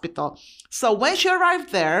mental hospital. So when she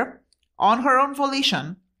arrived there, on her own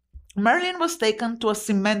volition, Marilyn was taken to a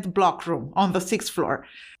cement block room on the 6th floor.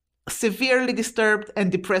 Severely disturbed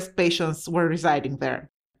and depressed patients were residing there.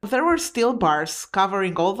 There were steel bars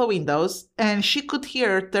covering all the windows, and she could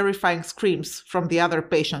hear terrifying screams from the other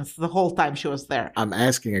patients the whole time she was there. I'm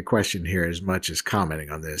asking a question here as much as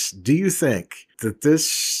commenting on this. Do you think that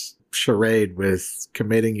this charade with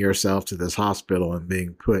committing yourself to this hospital and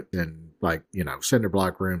being put in, cinder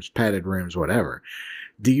block rooms, padded rooms, whatever,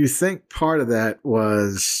 do you think part of that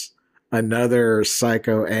was another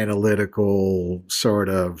psychoanalytical sort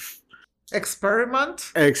of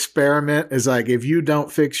experiment? Is like, if you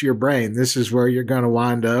don't fix your brain, this is where you're going to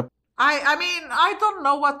wind up. I don't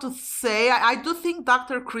know what to say. I do think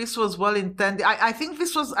Dr. Chris was well intended. I think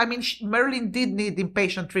this was, Marilyn did need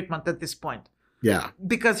inpatient treatment at this point. Yeah.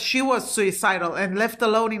 Because she was suicidal, and left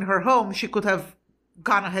alone in her home, she could have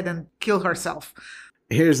gone ahead and killed herself.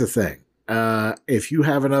 Here's the thing. If you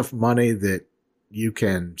have enough money that you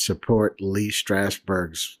can support Lee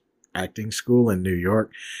Strasberg's acting school in New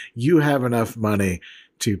York, you have enough money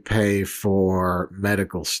to pay for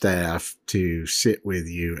medical staff to sit with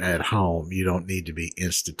you at home. You don't need to be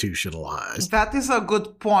institutionalized. That is a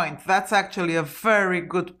good point. That's actually a very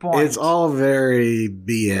good point. It's all very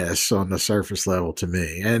BS on the surface level to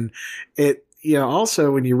me. And it,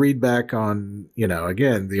 also when you read back on,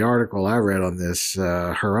 again, the article I read on this,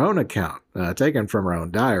 her own account, taken from her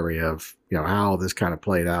own diary of, how this kind of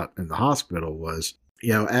played out in the hospital was,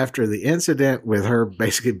 after the incident with her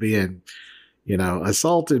basically being,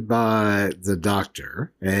 assaulted by the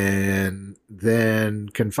doctor and then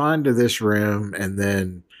confined to this room and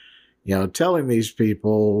then telling these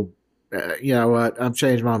people, you know what, I've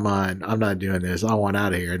changed my mind. I'm not doing this. I want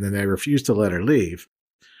out of here. And then they refuse to let her leave.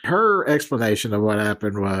 Her explanation of what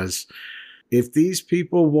happened was, if these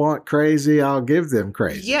people want crazy, I'll give them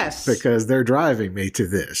crazy. Yes. Because they're driving me to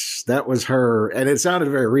this. That was her, and it sounded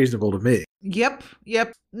very reasonable to me. Yep.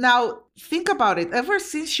 Now, think about it. Ever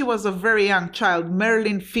since she was a very young child,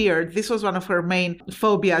 Marilyn feared, this was one of her main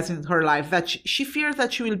phobias in her life, that she feared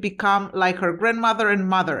that she will become like her grandmother and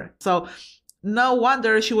mother. So no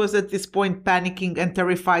wonder she was at this point panicking and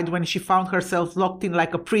terrified when she found herself locked in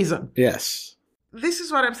like a prison. Yes. This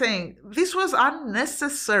is what I'm saying. This was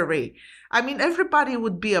unnecessary. I mean, everybody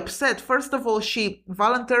would be upset. First of all, she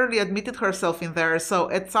voluntarily admitted herself in there. So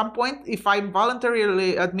at some point, if I'm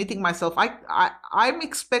voluntarily admitting myself, I'm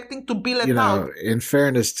expecting to be let out. In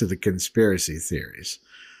fairness to the conspiracy theories,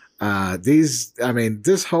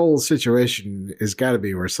 this whole situation has got to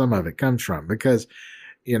be where some of it comes from. Because,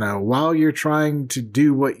 while you're trying to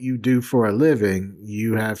do what you do for a living,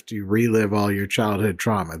 you have to relive all your childhood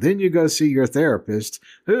trauma. Then you go see your therapist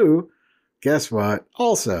who, guess what,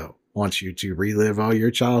 also wants you to relive all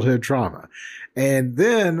your childhood trauma. And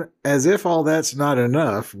then, as if all that's not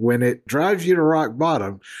enough, when it drives you to rock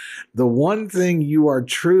bottom, the one thing you are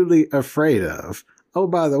truly afraid of, oh,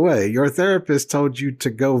 by the way, your therapist told you to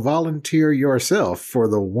go volunteer yourself for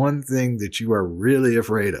the one thing that you are really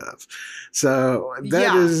afraid of. So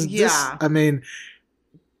is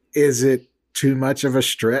it too much of a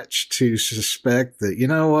stretch to suspect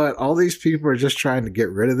that, all these people are just trying to get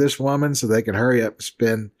rid of this woman so they can hurry up and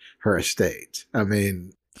spend her estate?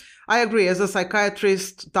 I agree. As a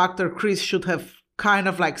psychiatrist, Dr. Chris should have kind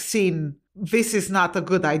of seen this is not a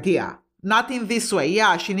good idea. Not in this way.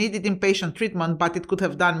 Yeah, she needed inpatient treatment, but it could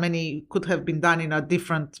have been done in a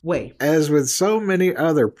different way. As with so many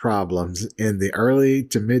other problems in the early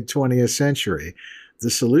to mid 20th century,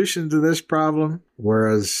 the solution to this problem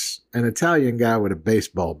was an Italian guy with a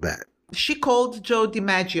baseball bat. She called Joe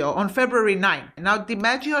DiMaggio on February 9. Now,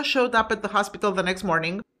 DiMaggio showed up at the hospital the next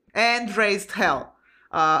morning and raised hell.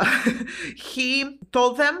 He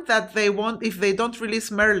told them that if they don't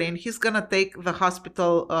release Marilyn, he's gonna take the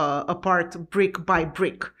hospital apart brick by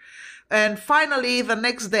brick. And finally, the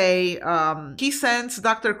next day, he sends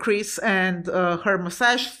Dr. Chris and her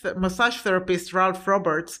massage therapist, Ralph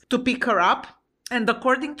Roberts, to pick her up. And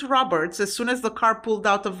according to Roberts, as soon as the car pulled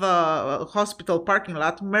out of the hospital parking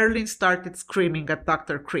lot, Marilyn started screaming at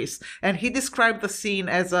Dr. Chris. And he described the scene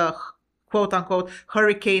as a quote-unquote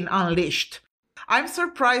hurricane unleashed. I'm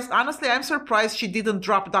surprised she didn't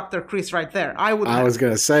drop Dr. Chris right there. I was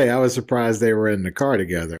going to say, I was surprised they were in the car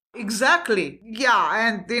together. Exactly. Yeah,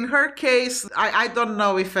 and in her case, I don't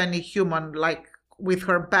know if any human, with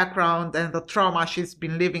her background and the trauma she had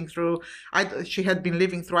been living through, I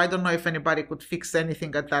don't know if anybody could fix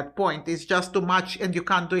anything at that point. It's just too much, and you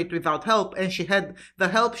can't do it without help. And the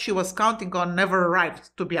help she was counting on never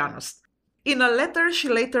arrived, to be honest. In a letter she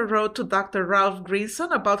later wrote to Dr. Ralph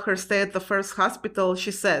Greenson about her stay at the first hospital, she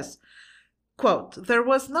says, quote, "There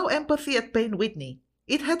was no empathy at Payne Whitney.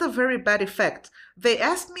 It had a very bad effect. They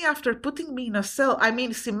asked me after putting me in a cell,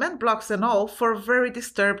 cement blocks and all, for very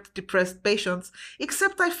disturbed, depressed patients,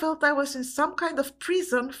 except I felt I was in some kind of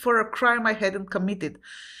prison for a crime I hadn't committed.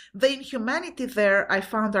 The inhumanity there I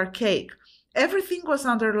found archaic. Everything was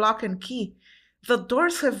under lock and key. The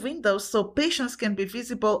doors have windows so patients can be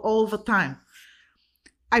visible all the time.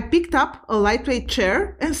 I picked up a lightweight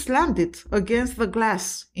chair and slammed it against the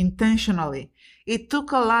glass intentionally. It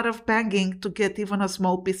took a lot of banging to get even a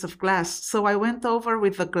small piece of glass, so I went over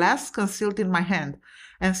with the glass concealed in my hand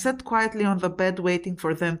and sat quietly on the bed waiting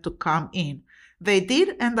for them to come in. They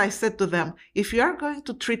did, and I said to them, if you are going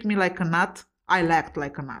to treat me like a nut, I'll act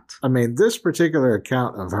like a nut." This particular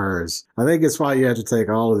account of hers, I think it's why you have to take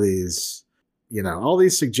all of these, all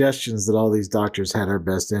these suggestions that all these doctors had her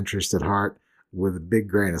best interest at heart with a big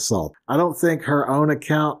grain of salt. I don't think her own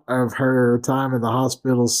account of her time in the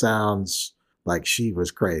hospital sounds like she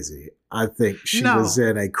was crazy. I think she was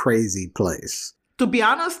in a crazy place. To be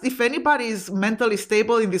honest, if anybody is mentally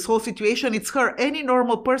stable in this whole situation, it's her. Any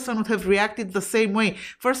normal person would have reacted the same way.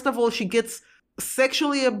 First of all, she gets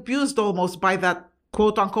sexually abused almost by that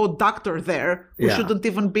quote-unquote doctor there, who shouldn't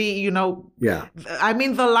even be,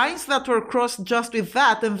 the lines that were crossed just with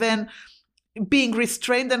that, and then being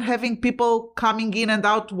restrained and having people coming in and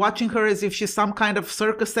out watching her as if she's some kind of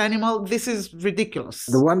circus animal, this is ridiculous.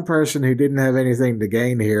 The one person who didn't have anything to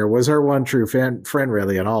gain here was her one true friend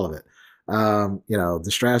really in all of it. The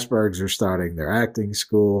Strasbergs are starting their acting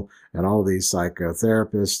school, and all these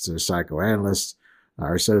psychotherapists or psychoanalysts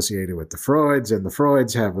are associated with the Freuds, and the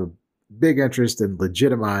Freuds have a big interest in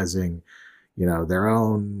legitimizing, their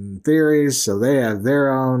own theories. So they have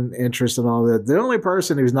their own interest in all that. The only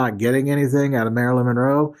person who's not getting anything out of Marilyn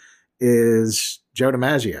Monroe is Joe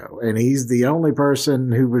DiMaggio. And he's the only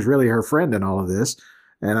person who was really her friend in all of this.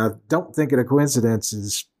 And I don't think it a coincidence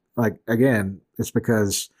is again, it's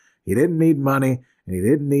because he didn't need money and he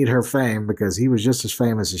didn't need her fame because he was just as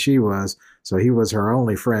famous as she was. So he was her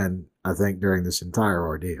only friend, I think, during this entire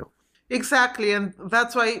ordeal. Exactly, and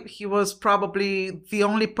that's why he was probably the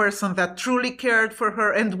only person that truly cared for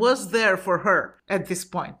her and was there for her at this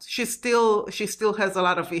point. She still has a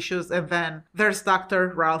lot of issues, and then there's Dr.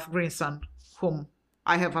 Ralph Greenson, whom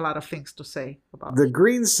I have a lot of things to say about. The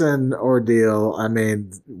Greenson ordeal, I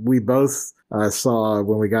mean, we both saw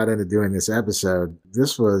when we got into doing this episode,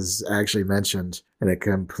 this was actually mentioned in a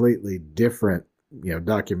completely different,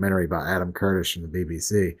 documentary by Adam Curtis from the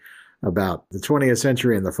BBC about the 20th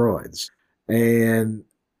century and the Freuds. And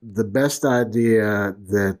the best idea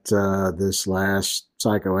that this last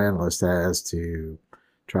psychoanalyst has to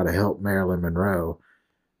try to help Marilyn Monroe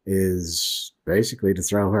is basically to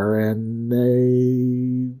throw her in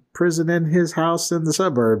a prison in his house in the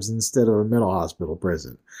suburbs instead of a mental hospital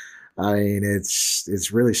prison. I mean,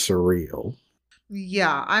 it's really surreal.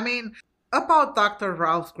 Yeah, I mean, about Dr.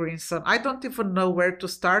 Ralph Greenson, I don't even know where to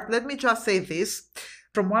start. Let me just say this.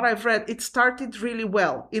 From what I've read, it started really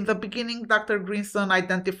well. In the beginning, Dr. Greenson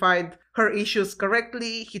identified her issues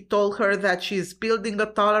correctly. He told her that she's building a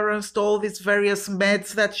tolerance to all these various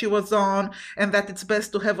meds that she was on, and that it's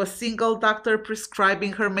best to have a single doctor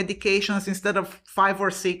prescribing her medications instead of 5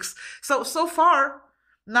 or 6. So far,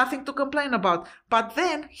 nothing to complain about. But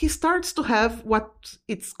then he starts to have what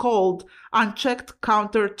it's called unchecked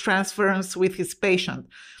counter-transference with his patient,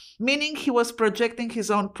 meaning he was projecting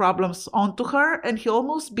his own problems onto her, and he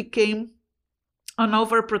almost became an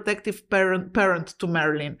overprotective parent to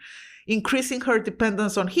Marilyn, increasing her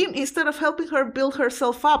dependence on him instead of helping her build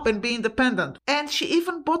herself up and be independent. And she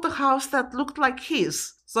even bought a house that looked like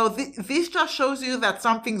his. So this just shows you that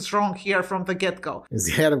something's wrong here from the get-go. As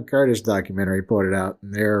the Adam Curtis documentary pointed out,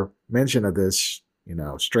 in their mention of this,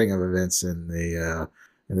 string of events in the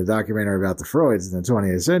documentary about the Freuds in the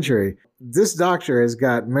 20th century, this doctor has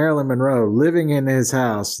got Marilyn Monroe living in his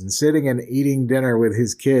house and sitting and eating dinner with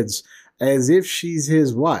his kids as if she's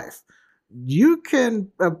his wife. You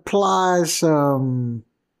can apply some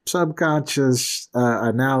subconscious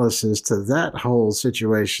analysis to that whole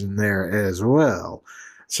situation there as well.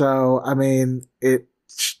 So, I mean, it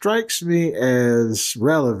strikes me as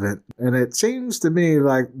relevant, and it seems to me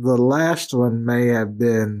like the last one may have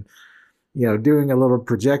been doing a little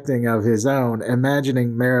projecting of his own,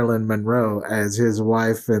 imagining Marilyn Monroe as his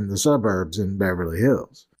wife in the suburbs in Beverly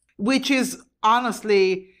Hills. Which is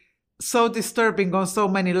honestly so disturbing on so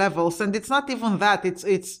many levels. And it's not even that.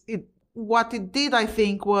 What it did, I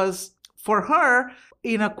think, was for her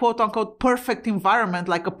in a quote unquote perfect environment,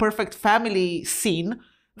 like a perfect family scene,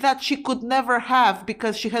 that she could never have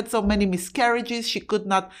because she had so many miscarriages. She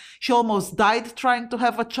almost died trying to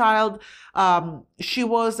have a child. She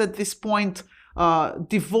was at this point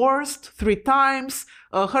divorced 3 times.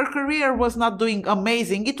 Her career was not doing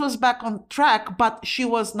amazing. It was back on track, but she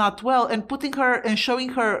was not well. And putting her and showing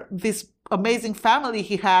her this amazing family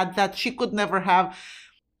he had that she could never have,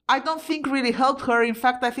 I don't think really helped her. In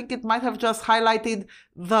fact, I think it might have just highlighted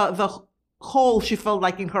the hole she felt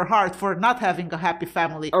like in her heart for not having a happy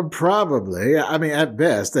family. Probably. I mean, at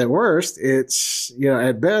best. At worst, it's,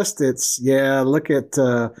 look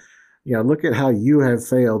at how you have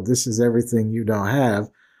failed. This is everything you don't have.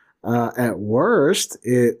 At worst,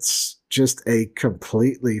 it's just a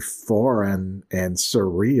completely foreign and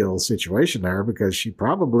surreal situation there because she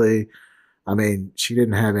didn't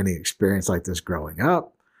have any experience like this growing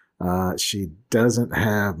up. She doesn't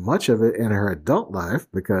have much of it in her adult life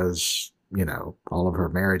because all of her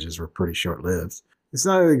marriages were pretty short-lived. It's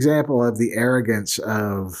not an example of the arrogance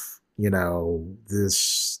of,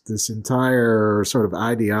 this entire sort of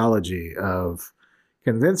ideology of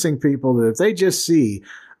convincing people that if they just see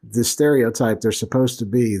the stereotype they're supposed to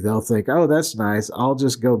be, they'll think, oh, that's nice, I'll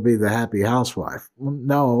just go be the happy housewife. Well,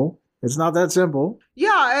 no, it's not that simple.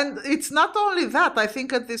 Yeah, and it's not only that. I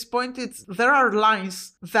think at this point, there are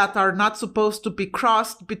lines that are not supposed to be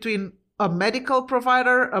crossed between a medical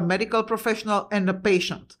provider, a medical professional, and a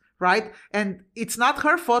patient, right? And it's not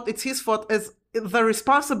her fault, it's his fault, as the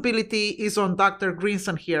responsibility is on Dr.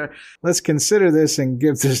 Greenson here. Let's consider this and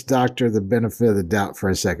give this doctor the benefit of the doubt for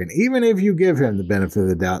a second. Even if you give him the benefit of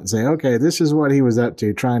the doubt and say, okay, this is what he was up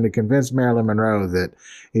to, trying to convince Marilyn Monroe that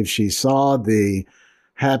if she saw the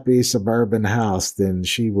happy suburban house, then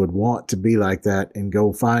she would want to be like that and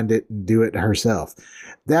go find it and do it herself.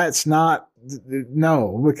 That's not,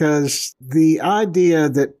 no, because the idea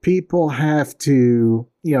that people have to,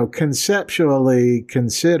 conceptually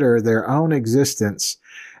consider their own existence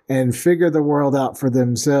and figure the world out for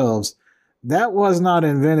themselves, that was not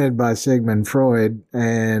invented by Sigmund Freud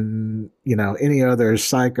and, any other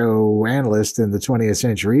psychoanalyst in the 20th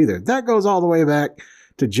century either. That goes all the way back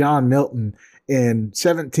to John Milton in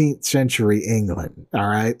 17th century England. All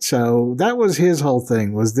right. So that was his whole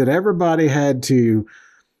thing, was that everybody had to,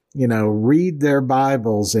 read their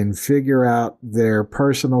Bibles and figure out their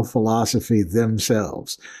personal philosophy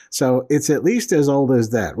themselves. So it's at least as old as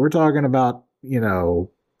that. We're talking about,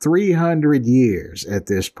 300 years at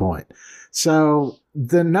this point. So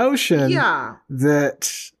the notion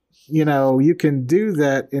that, you can do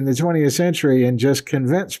that in the 20th century and just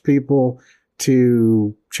convince people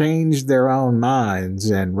to change their own minds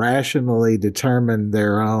and rationally determine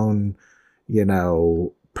their own,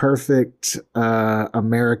 perfect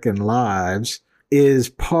American lives is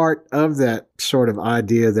part of that sort of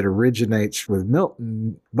idea that originates with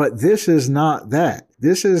Milton. But this is not that.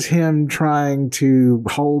 This is him trying to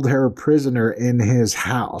hold her prisoner in his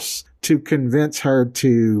house to convince her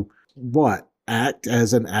to what? Act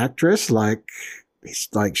as an actress like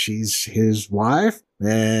she's his wife?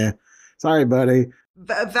 Sorry, buddy.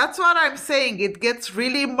 That's what I'm saying. It gets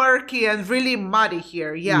really murky and really muddy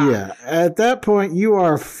here. Yeah. Yeah. At that point, you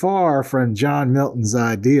are far from John Milton's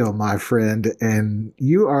ideal, my friend, and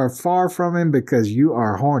you are far from him because you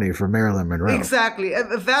are horny for Marilyn Monroe. Exactly.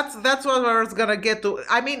 And that's what I was gonna get to.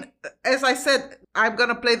 I mean, as I said, I'm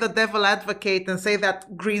gonna play the devil advocate and say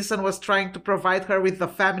that Greenson was trying to provide her with the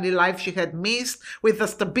family life she had missed, with the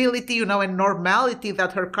stability, and normality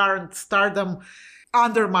that her current stardom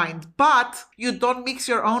undermined. But you don't mix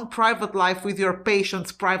your own private life with your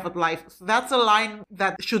patient's private life. That's a line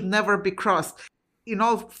that should never be crossed. In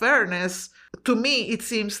all fairness, to me, it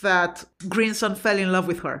seems that Greenson fell in love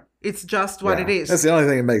with her. It's just what it is. That's the only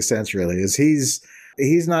thing that makes sense, really, is he's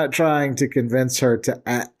not trying to convince her to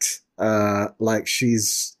act like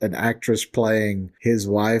she's an actress playing his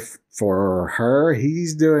wife for her.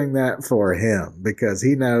 He's doing that for him because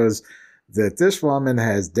he knows that this woman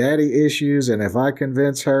has daddy issues, and if I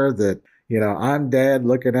convince her that, I'm dad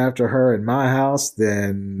looking after her in my house,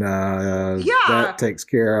 then that takes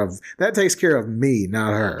care of me,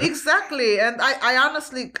 not her. Exactly. And I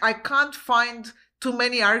honestly, I can't find too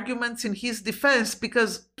many arguments in his defense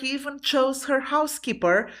because he even chose her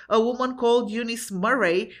housekeeper, a woman called Eunice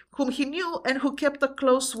Murray, whom he knew and who kept a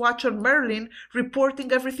close watch on Marilyn,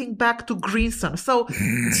 reporting everything back to Greenson. So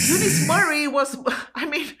Eunice Murray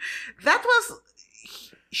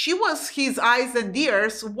she was his eyes and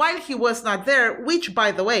ears while he was not there, which,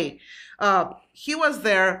 by the way, he was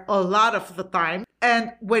there a lot of the time.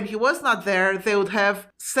 And when he was not there, they would have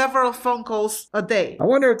several phone calls a day. I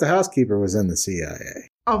wonder if the housekeeper was in the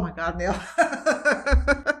CIA. Oh my God, Neil.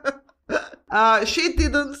 She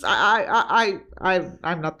didn't.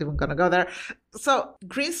 I'm not even gonna go there. So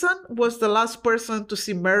Greenson was the last person to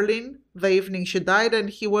see Marilyn the evening she died, and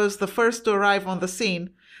he was the first to arrive on the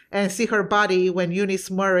scene and see her body when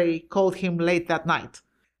Eunice Murray called him late that night.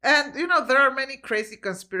 And, there are many crazy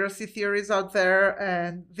conspiracy theories out there,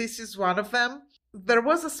 and this is one of them. There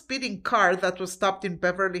was a speeding car that was stopped in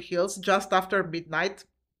Beverly Hills just after midnight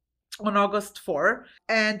on August 4,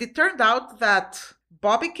 and it turned out that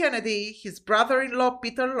Bobby Kennedy, his brother-in-law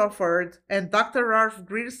Peter Lawford, and Dr. Ralph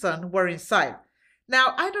Grierson were inside.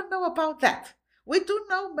 Now, I don't know about that. We do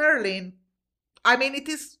know Marilyn. I mean, it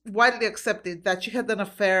is widely accepted that she had an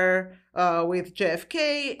affair with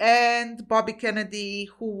JFK and Bobby Kennedy,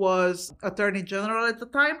 who was Attorney General at the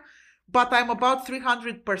time. But I'm about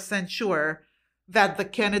 300% sure that the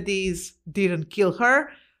Kennedys didn't kill her.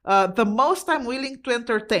 The most I'm willing to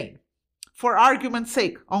entertain, for argument's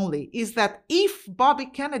sake only, is that if Bobby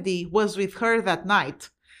Kennedy was with her that night,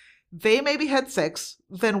 they maybe had sex,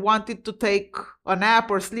 then wanted to take a nap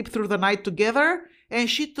or sleep through the night together, and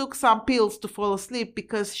she took some pills to fall asleep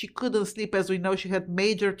because she couldn't sleep. As we know, she had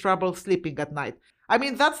major trouble sleeping at night. I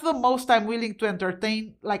mean, that's the most I'm willing to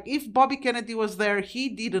entertain. Like, if Bobby Kennedy was there, he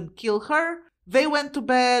didn't kill her. They went to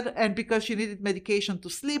bed, and because she needed medication to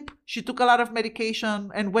sleep, she took a lot of medication,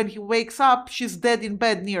 and when he wakes up, she's dead in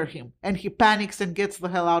bed near him, and he panics and gets the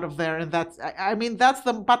hell out of there. And but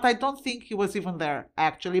I don't think he was even there,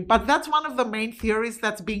 actually. But that's one of the main theories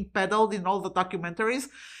that's being peddled in all the documentaries.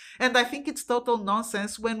 And I think it's total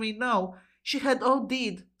nonsense when we know she had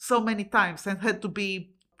OD'd so many times and had to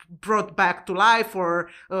be brought back to life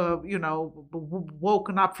or,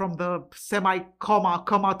 woken up from the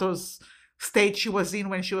comatose state she was in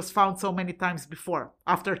when she was found so many times before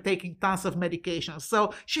after taking tons of medications.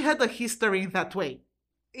 So she had a history in that way.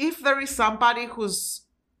 If there is somebody who's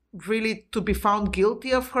really to be found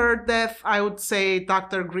guilty of her death, I would say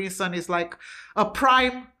Dr. Greenson is like a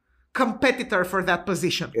prime competitor for that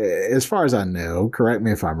position. As far as I know, correct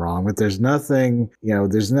me if I'm wrong, but there's nothing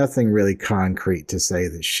really concrete to say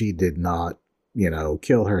that she did not,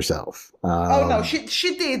 kill herself. Oh no,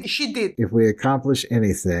 she did. If we accomplish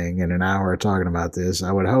anything in an hour talking about this,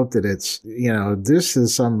 I would hope that it's, this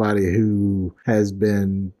is somebody who has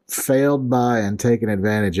been failed by and taken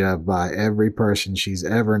advantage of by every person she's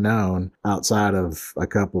ever known outside of a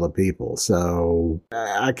couple of people. So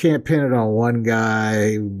I can't pin it on one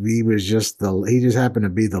guy. He just happened to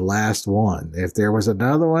be the last one. If there was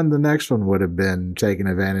another one, the next one would have been taking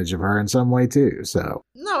advantage of her in some way too. So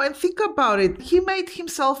no, and think about it. He made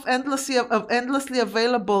himself endlessly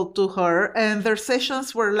available to her, and their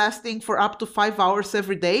sessions were lasting for up to 5 hours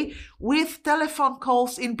every day with telephone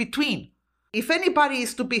calls in between. If anybody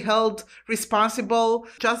is to be held responsible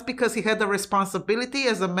just because he had a responsibility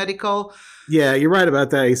as a medical... Yeah, you're right about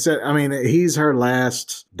that. He said, he's her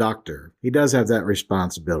last doctor. He does have that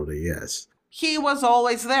responsibility, yes. He was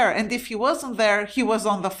always there, and if he wasn't there, he was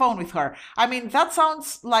on the phone with her. That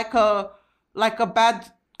sounds like a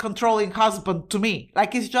bad controlling husband to me.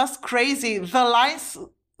 Like, it's just crazy. The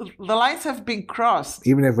lines have been crossed.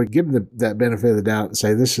 Even if we give him that benefit of the doubt and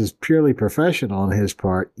say this is purely professional on his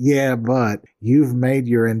part, yeah, but you've made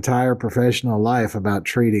your entire professional life about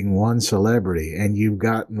treating one celebrity, and you've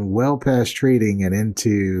gotten well past treating and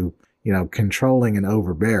into, controlling and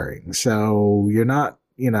overbearing. So you're not,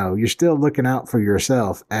 you're still looking out for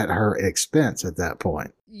yourself at her expense at that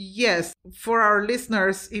point. Yes. For our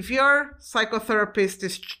listeners, if your psychotherapist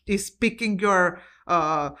is picking your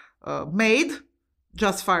maid,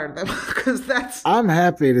 just fire them, because that's... I'm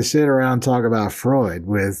happy to sit around and talk about Freud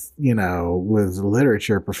with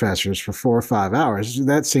literature professors for 4 or 5 hours.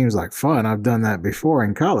 That seems like fun. I've done that before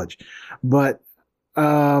in college. But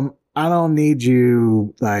I don't need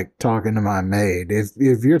you like talking to my maid.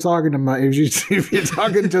 If you're talking to if you're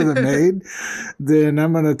talking to the maid, then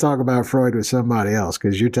I'm going to talk about Freud with somebody else,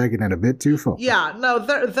 because you're taking it a bit too far. Yeah, no,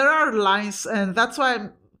 there are lines, and that's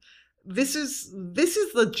why this is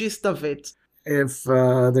the gist of it. If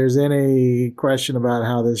there's any question about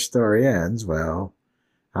how this story ends, well,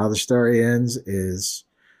 how the story ends is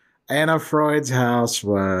Anna Freud's house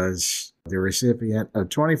was the recipient of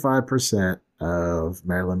 25% of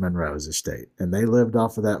Marilyn Monroe's estate. And they lived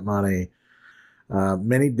off of that money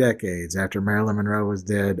many decades after Marilyn Monroe was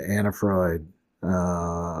dead. Anna Freud's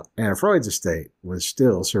estate was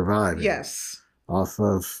still surviving. Yes. Off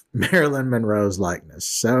of Marilyn Monroe's likeness.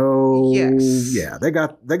 So, yes. Yeah, they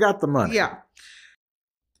got the money. Yeah.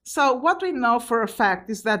 So what we know for a fact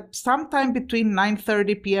is that sometime between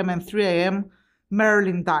 9:30 p.m. and 3 a.m.,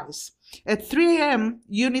 Marilyn dies. At 3 a.m.,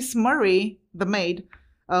 Eunice Murray, the maid,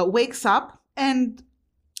 wakes up and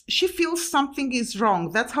she feels something is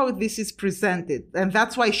wrong. That's how this is presented. And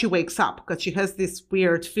that's why she wakes up, because she has this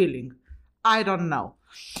weird feeling. I don't know.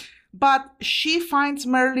 But she finds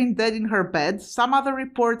Marilyn dead in her bed. Some other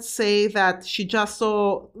reports say that she just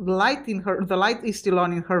saw the light is still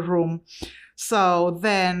on in her room. So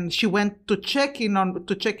then she went to check in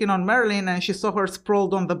on Marilyn, and she saw her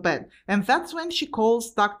sprawled on the bed. And that's when she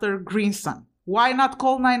calls Dr. Greenson. Why not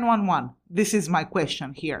call 911? This is my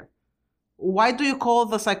question here. Why do you call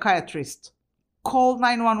the psychiatrist? Call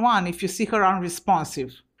 911 if you see her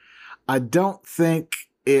unresponsive. I don't think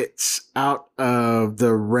it's out of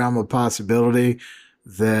the realm of possibility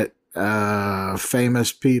that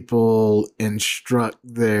famous people instruct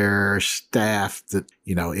their staff that,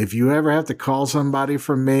 if you ever have to call somebody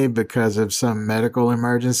from me because of some medical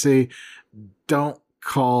emergency, don't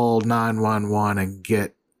call 911 and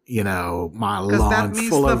get, my lawn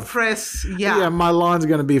full of press. Yeah, my lawn's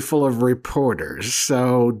going to be full of reporters.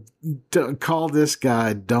 So don't call this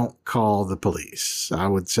guy. Don't call the police. I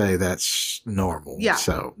would say that's normal. Yeah,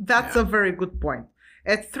 so that's a very good point.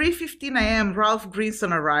 At 3:15 a.m., Ralph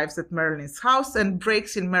Greenson arrives at Marilyn's house and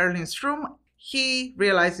breaks in Marilyn's room. He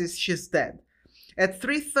realizes she's dead. At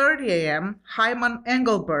 3:30 a.m., Hyman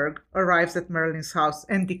Engelberg arrives at Marilyn's house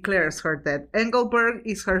and declares her dead. Engelberg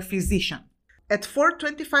is her physician. At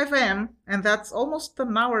 4:25 a.m., and that's almost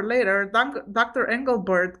an hour later, Dr.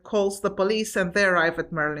 Engelberg calls the police and they arrive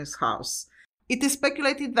at Marilyn's house. It is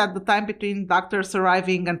speculated that the time between doctors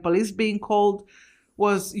arriving and police being called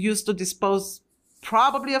was used to dispose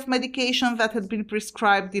probably of medication that had been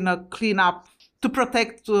prescribed in a cleanup to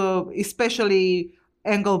protect especially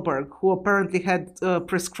Engelberg, who apparently had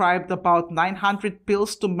prescribed about 900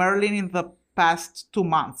 pills to Marilyn in the past 2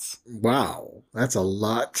 months. Wow, that's a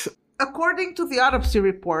lot. According to the autopsy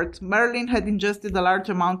report, Marilyn had ingested a large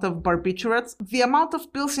amount of barbiturates. The amount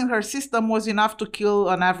of pills in her system was enough to kill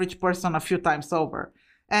an average person a few times over.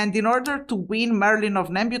 And in order to wean Marilyn of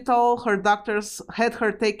Nembutal, her doctors had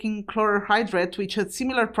her taking chlorohydrate, which had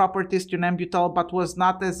similar properties to Nembutal, but was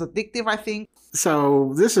not as addictive, I think.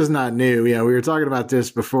 So this is not new. We were talking about this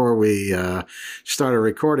before we started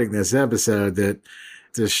recording this episode, that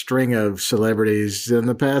this string of celebrities in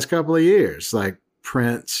the past couple of years, like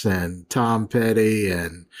Prince and Tom Petty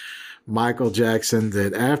and Michael Jackson,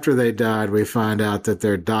 that after they died, we find out that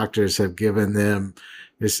their doctors have given them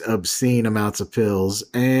this obscene amounts of pills.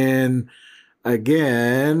 And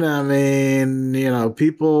again, I mean,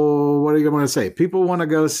 people, what do you want to say? People want to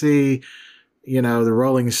go see, the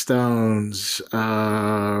Rolling Stones,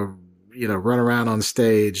 run around on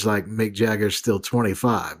stage like Mick Jagger's still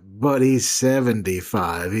 25, but he's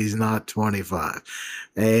 75. He's not 25.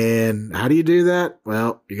 And how do you do that?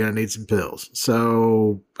 Well, you're going to need some pills.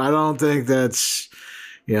 So I don't think that's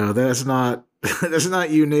not, that's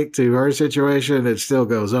not unique to her situation. It still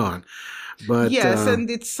goes on. But yes, and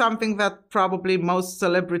it's something that probably most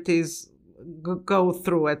celebrities go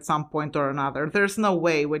through at some point or another. There's no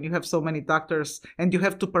way, when you have so many doctors and you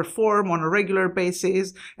have to perform on a regular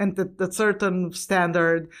basis and at certain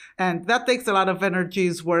standard, and that takes a lot of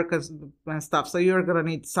energies, work and stuff. So you're going to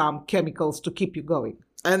need some chemicals to keep you going.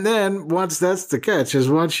 And then once that's the catch, is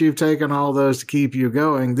once you've taken all those to keep you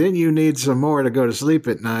going, then you need some more to go to sleep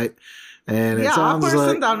at night. And it sounds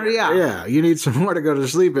like, you need some more to go to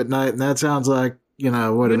sleep at night. And that sounds like,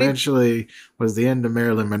 what eventually was the end of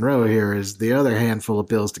Marilyn Monroe here, is the other handful of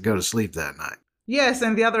pills to go to sleep that night. Yes,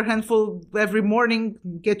 and the other handful every morning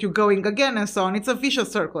get you going again and so on. It's a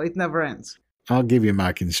vicious circle. It never ends. I'll give you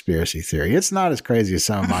my conspiracy theory. It's not as crazy as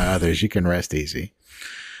some of my others. You can rest easy.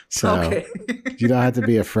 So okay. You don't have to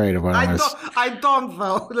be afraid of what I'm going to say. I don't,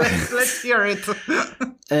 though. Let's hear it.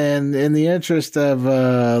 And in the interest of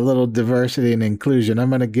a little diversity and inclusion, I'm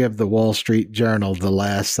going to give the Wall Street Journal the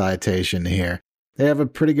last citation here. They have a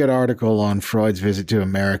pretty good article on Freud's visit to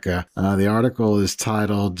America. The article is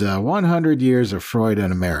titled 100 Years of Freud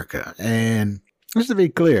in America. And just to be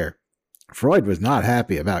clear, Freud was not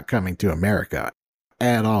happy about coming to America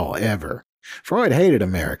at all, ever. Freud hated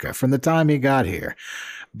America from the time he got here.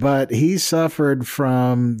 But he suffered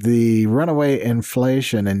from the runaway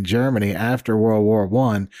inflation in Germany after World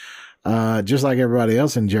War I, just like everybody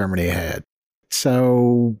else in Germany had.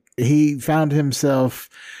 So he found himself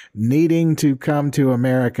needing to come to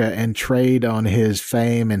America and trade on his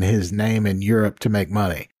fame and his name in Europe to make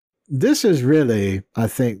money. This is really, I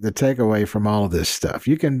think, the takeaway from all of this stuff.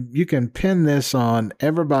 You can pin this on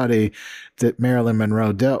everybody that Marilyn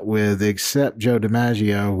Monroe dealt with, except Joe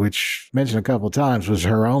DiMaggio, which mentioned a couple of times was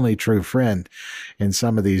her only true friend in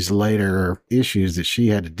some of these later issues that she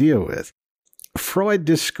had to deal with. Freud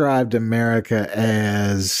described America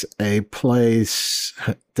as a place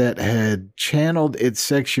that had channeled its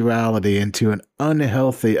sexuality into an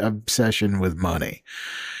unhealthy obsession with money.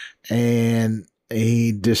 And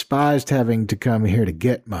he despised having to come here to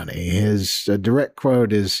get money. His direct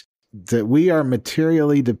quote is that we are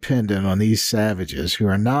materially dependent on these savages who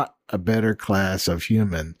are not a better class of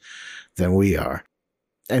human than we are.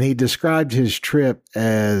 And he described his trip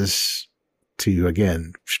as, to,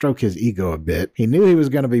 again, stroke his ego a bit, he knew he was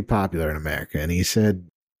going to be popular in America. And he said,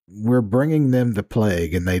 we're bringing them the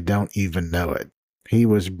plague and they don't even know it. He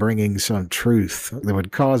was bringing some truth that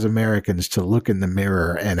would cause Americans to look in the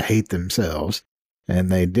mirror and hate themselves. And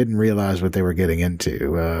they didn't realize what they were getting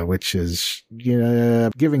into, which is,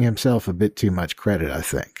 giving himself a bit too much credit, I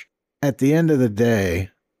think. At the end of the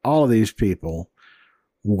day, all of these people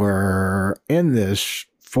were in this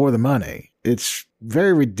for the money. It's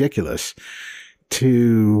very ridiculous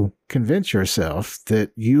to convince yourself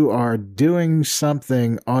that you are doing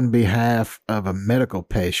something on behalf of a medical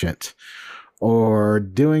patient or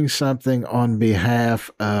doing something on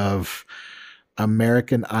behalf of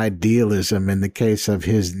American idealism, in the case of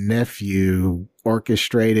his nephew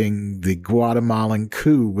orchestrating the Guatemalan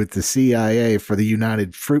coup with the CIA for the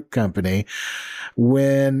United Fruit Company,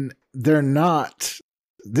 when they're not.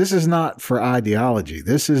 This is not for ideology.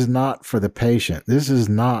 This is not for the patient. This is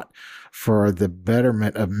not for the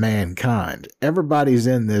betterment of mankind. Everybody's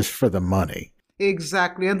in this for the money.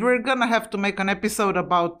 Exactly. And we're going to have to make an episode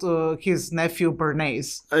about his nephew,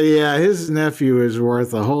 Bernays. Yeah, his nephew is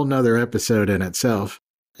worth a whole nother episode in itself.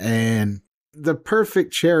 And the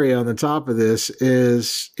perfect cherry on the top of this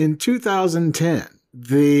is in 2010,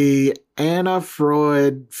 the Anna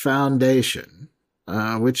Freud Foundation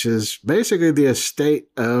which is basically the estate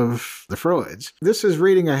of the Freuds. This is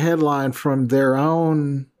reading a headline from their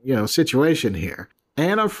own, situation here.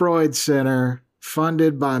 Anna Freud Center,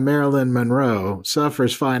 funded by Marilyn Monroe,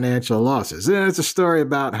 suffers financial losses. And it's a story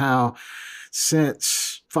about how,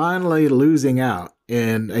 since finally losing out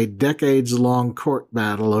in a decades-long court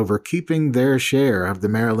battle over keeping their share of the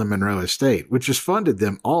Marilyn Monroe estate, which has funded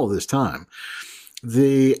them all this time,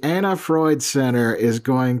 the Anna Freud Center is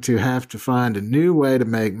going to have to find a new way to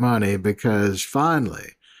make money because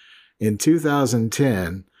finally, in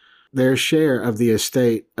 2010, their share of the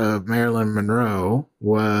estate of Marilyn Monroe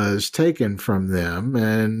was taken from them,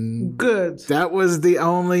 and Good. That was the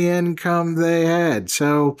only income they had.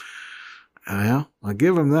 So, well, I'll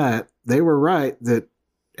give them that. They were right that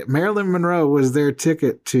Marilyn Monroe was their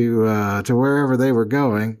ticket to wherever they were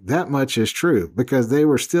going. That much is true because they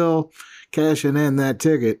were still cashing in that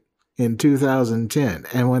ticket in 2010.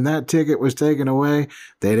 And when that ticket was taken away,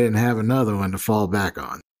 they didn't have another one to fall back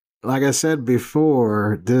on. Like I said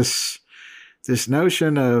before, this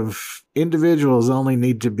notion of individuals only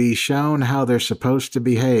need to be shown how they're supposed to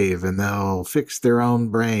behave and they'll fix their own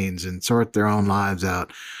brains and sort their own lives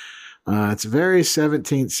out. It's a very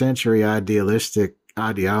 17th century idealistic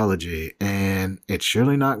ideology, and it's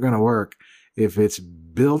surely not going to work if it's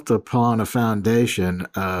built upon a foundation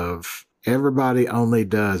of everybody only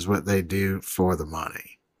does what they do for the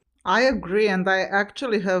money. I agree, and I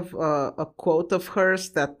actually have a quote of hers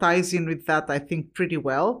that ties in with that, I think, pretty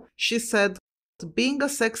well. She said, "Being a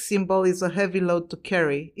sex symbol is a heavy load to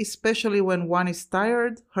carry, especially when one is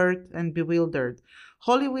tired, hurt, and bewildered.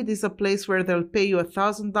 Hollywood is a place where they'll pay you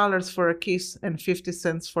 $1,000 for a kiss and 50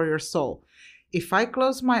 cents for your soul. If I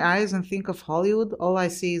close my eyes and think of Hollywood, all I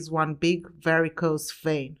see is one big varicose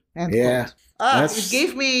vein." End quote. It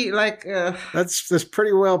gave me That's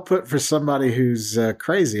pretty well put for somebody who's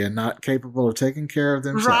crazy and not capable of taking care of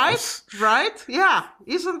themselves. Right? Yeah.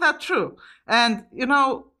 Isn't that true? And,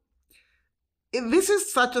 this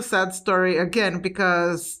is such a sad story, again,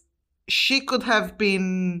 because she could have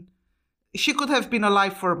been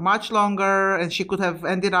alive for much longer, and she could have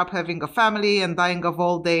ended up having a family and dying of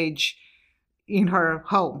old age in her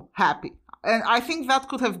home, happy. And I think that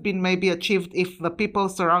could have been maybe achieved if the people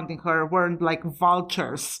surrounding her weren't like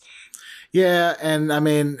vultures. Yeah, and I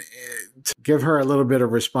mean, to give her a little bit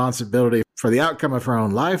of responsibility for the outcome of her own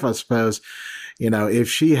life, I suppose, if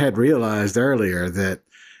she had realized earlier that,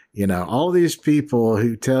 all these people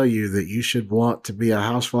who tell you that you should want to be a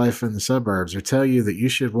housewife in the suburbs, or tell you that you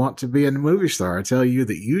should want to be a movie star, or tell you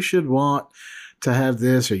that you should want to have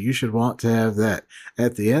this or you should want to have that.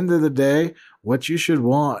 At the end of the day, what you should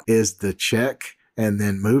want is the check and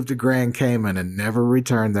then move to Grand Cayman and never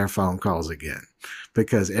return their phone calls again.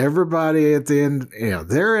 Because everybody at the end,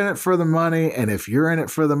 they're in it for the money. And if you're in it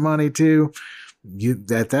for the money too,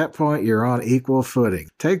 at that point, you're on equal footing.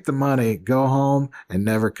 Take the money, go home, and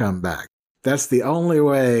never come back. That's the only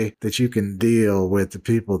way that you can deal with the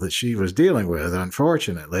people that she was dealing with,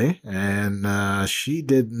 unfortunately. And she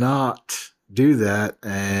did not do that.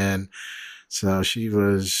 And so she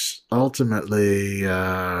was ultimately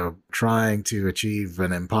trying to achieve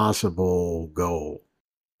an impossible goal.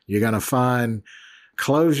 You're going to find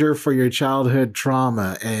closure for your childhood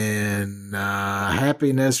trauma and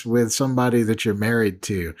happiness with somebody that you're married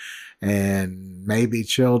to, and maybe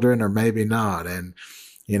children or maybe not. And,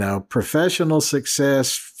 professional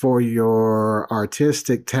success for your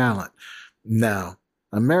artistic talent. No,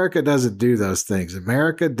 America doesn't do those things.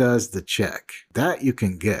 America does the check. That you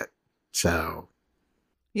can get. So.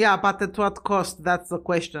 Yeah, but at what cost? That's the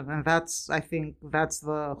question. And I think that's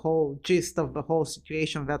the whole gist of the whole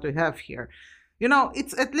situation that we have here.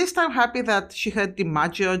 It's at least I'm happy that she had Joe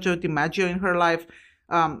DiMaggio in her life.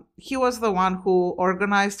 He was the one who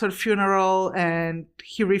organized her funeral, and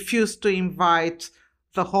he refused to invite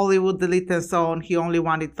the Hollywood elite and so on. He only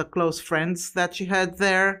wanted the close friends that she had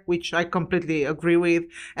there, which I completely agree with.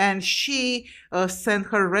 And she sent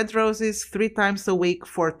her red roses 3 times a week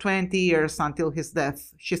for 20 years until his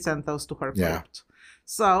death. She sent those to her crypt.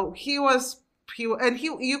 So I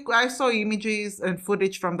saw images and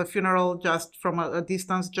footage from the funeral just from a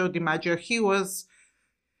distance. Joe DiMaggio, he was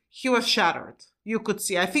shattered. You could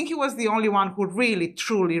see. I think he was the only one who really,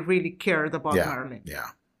 truly, really cared about Marilyn.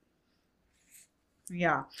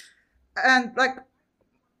 Yeah. And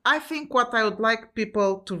I think what I would like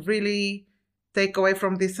people to really take away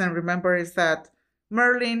from this and remember is that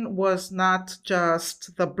Marilyn was not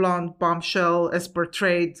just the blonde bombshell as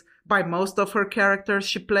portrayed by most of her characters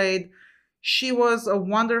she played. She was a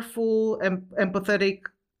wonderful, empathetic,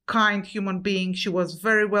 kind human being. She was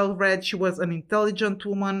very well read. She was an intelligent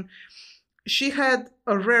woman. she had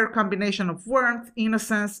a rare combination of warmth,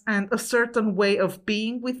 innocence, and a certain way of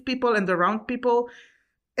being with people and around people.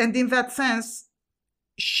 And in that sense,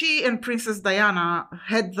 she and Princess Diana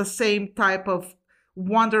had the same type of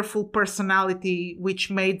wonderful personality, which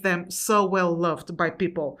made them so well loved by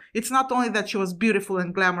people. It's not only that she was beautiful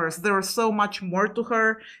and glamorous, there was so much more to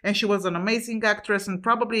her, and she was an amazing actress, and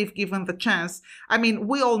probably if given the chance, I mean,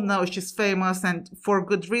 we all know she's famous and for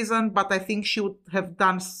good reason, but I think she would have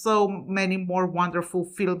done so many more wonderful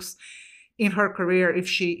films in her career if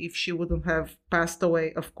she wouldn't have passed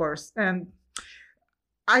away, of course. And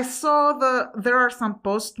I saw there are some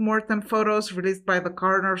post-mortem photos released by the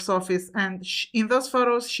coroner's office, and in those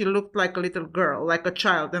photos, she looked like a little girl, like a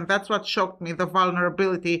child, and that's what shocked me, the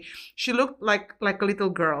vulnerability. She looked like a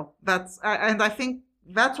little girl. And I think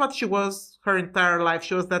that's what she was her entire life.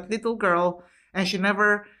 She was that little girl, and she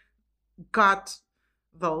never got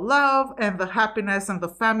the love and the happiness and the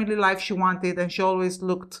family life she wanted, and she always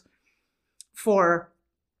looked for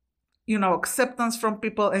acceptance from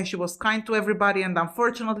people, and she was kind to everybody, and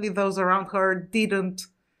unfortunately those around her didn't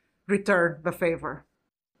return the favor.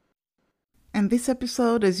 And this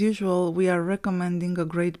episode, as usual, we are recommending a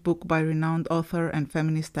great book by renowned author and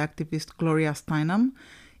feminist activist Gloria Steinem.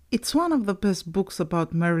 It's one of the best books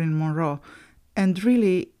about Marilyn Monroe, and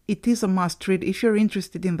really, it is a must-read if you're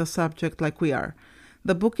interested in the subject like we are.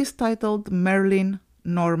 The book is titled Marilyn,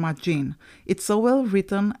 Norma Jean. It's so well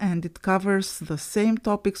written, and it covers the same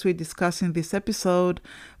topics we discuss in this episode,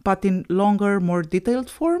 but in longer, more detailed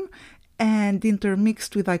form, and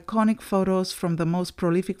intermixed with iconic photos from the most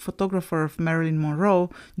prolific photographer of Marilyn Monroe,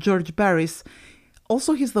 George Barris.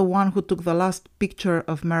 Also, he's the one who took the last picture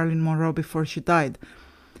of Marilyn Monroe before she died.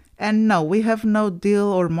 And no, we have no deal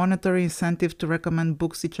or monetary incentive to recommend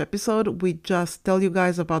books each episode. We just tell you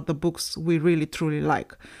guys about the books we really truly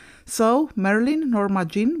like. So, Marilyn, Norma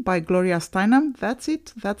Jean by Gloria Steinem, that's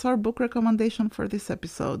it. That's our book recommendation for this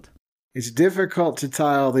episode. It's difficult to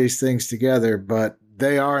tie all these things together, but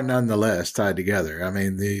they are nonetheless tied together. I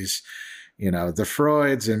mean, these, the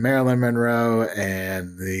Freuds and Marilyn Monroe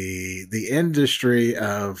and the industry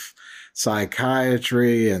of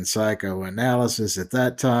psychiatry and psychoanalysis at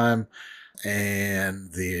that time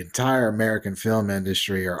and the entire American film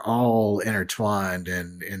industry are all intertwined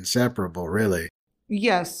and inseparable, really.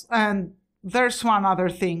 Yes, and there's one other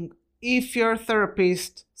thing. If your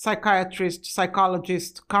therapist, psychiatrist,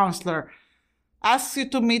 psychologist, counselor asks you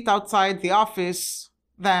to meet outside the office,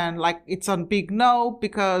 then it's a big no,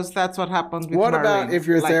 because that's what happened with What Marilyn. about if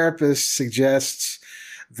your therapist suggests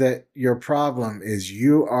that your problem is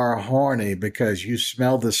you are horny because you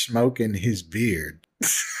smell the smoke in his beard?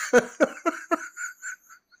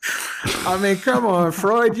 I mean, come on,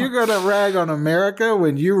 Freud, you're going to rag on America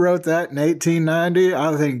when you wrote that in 1890?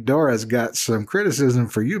 I think Dora's got some criticism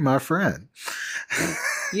for you, my friend.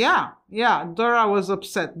 Yeah, Dora was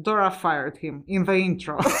upset. Dora fired him in the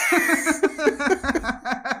intro.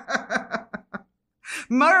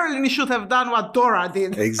 Marilyn should have done what Dora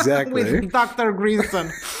did. Exactly. With Dr.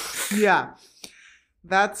 Greenson. Yeah,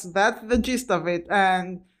 that's the gist of it.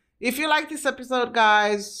 And if you like this episode,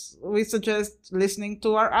 guys, we suggest listening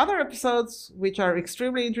to our other episodes, which are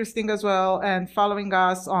extremely interesting as well, and following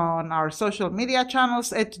us on our social media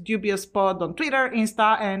channels at DubiousPod on Twitter,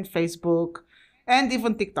 Insta, and Facebook, and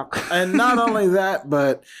even TikTok. And not only that,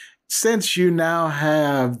 but since you now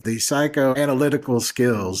have the psychoanalytical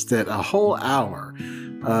skills that a whole hour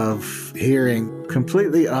of hearing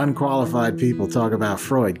completely unqualified people talk about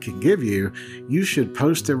Freud can give you, you should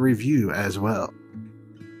post a review as well.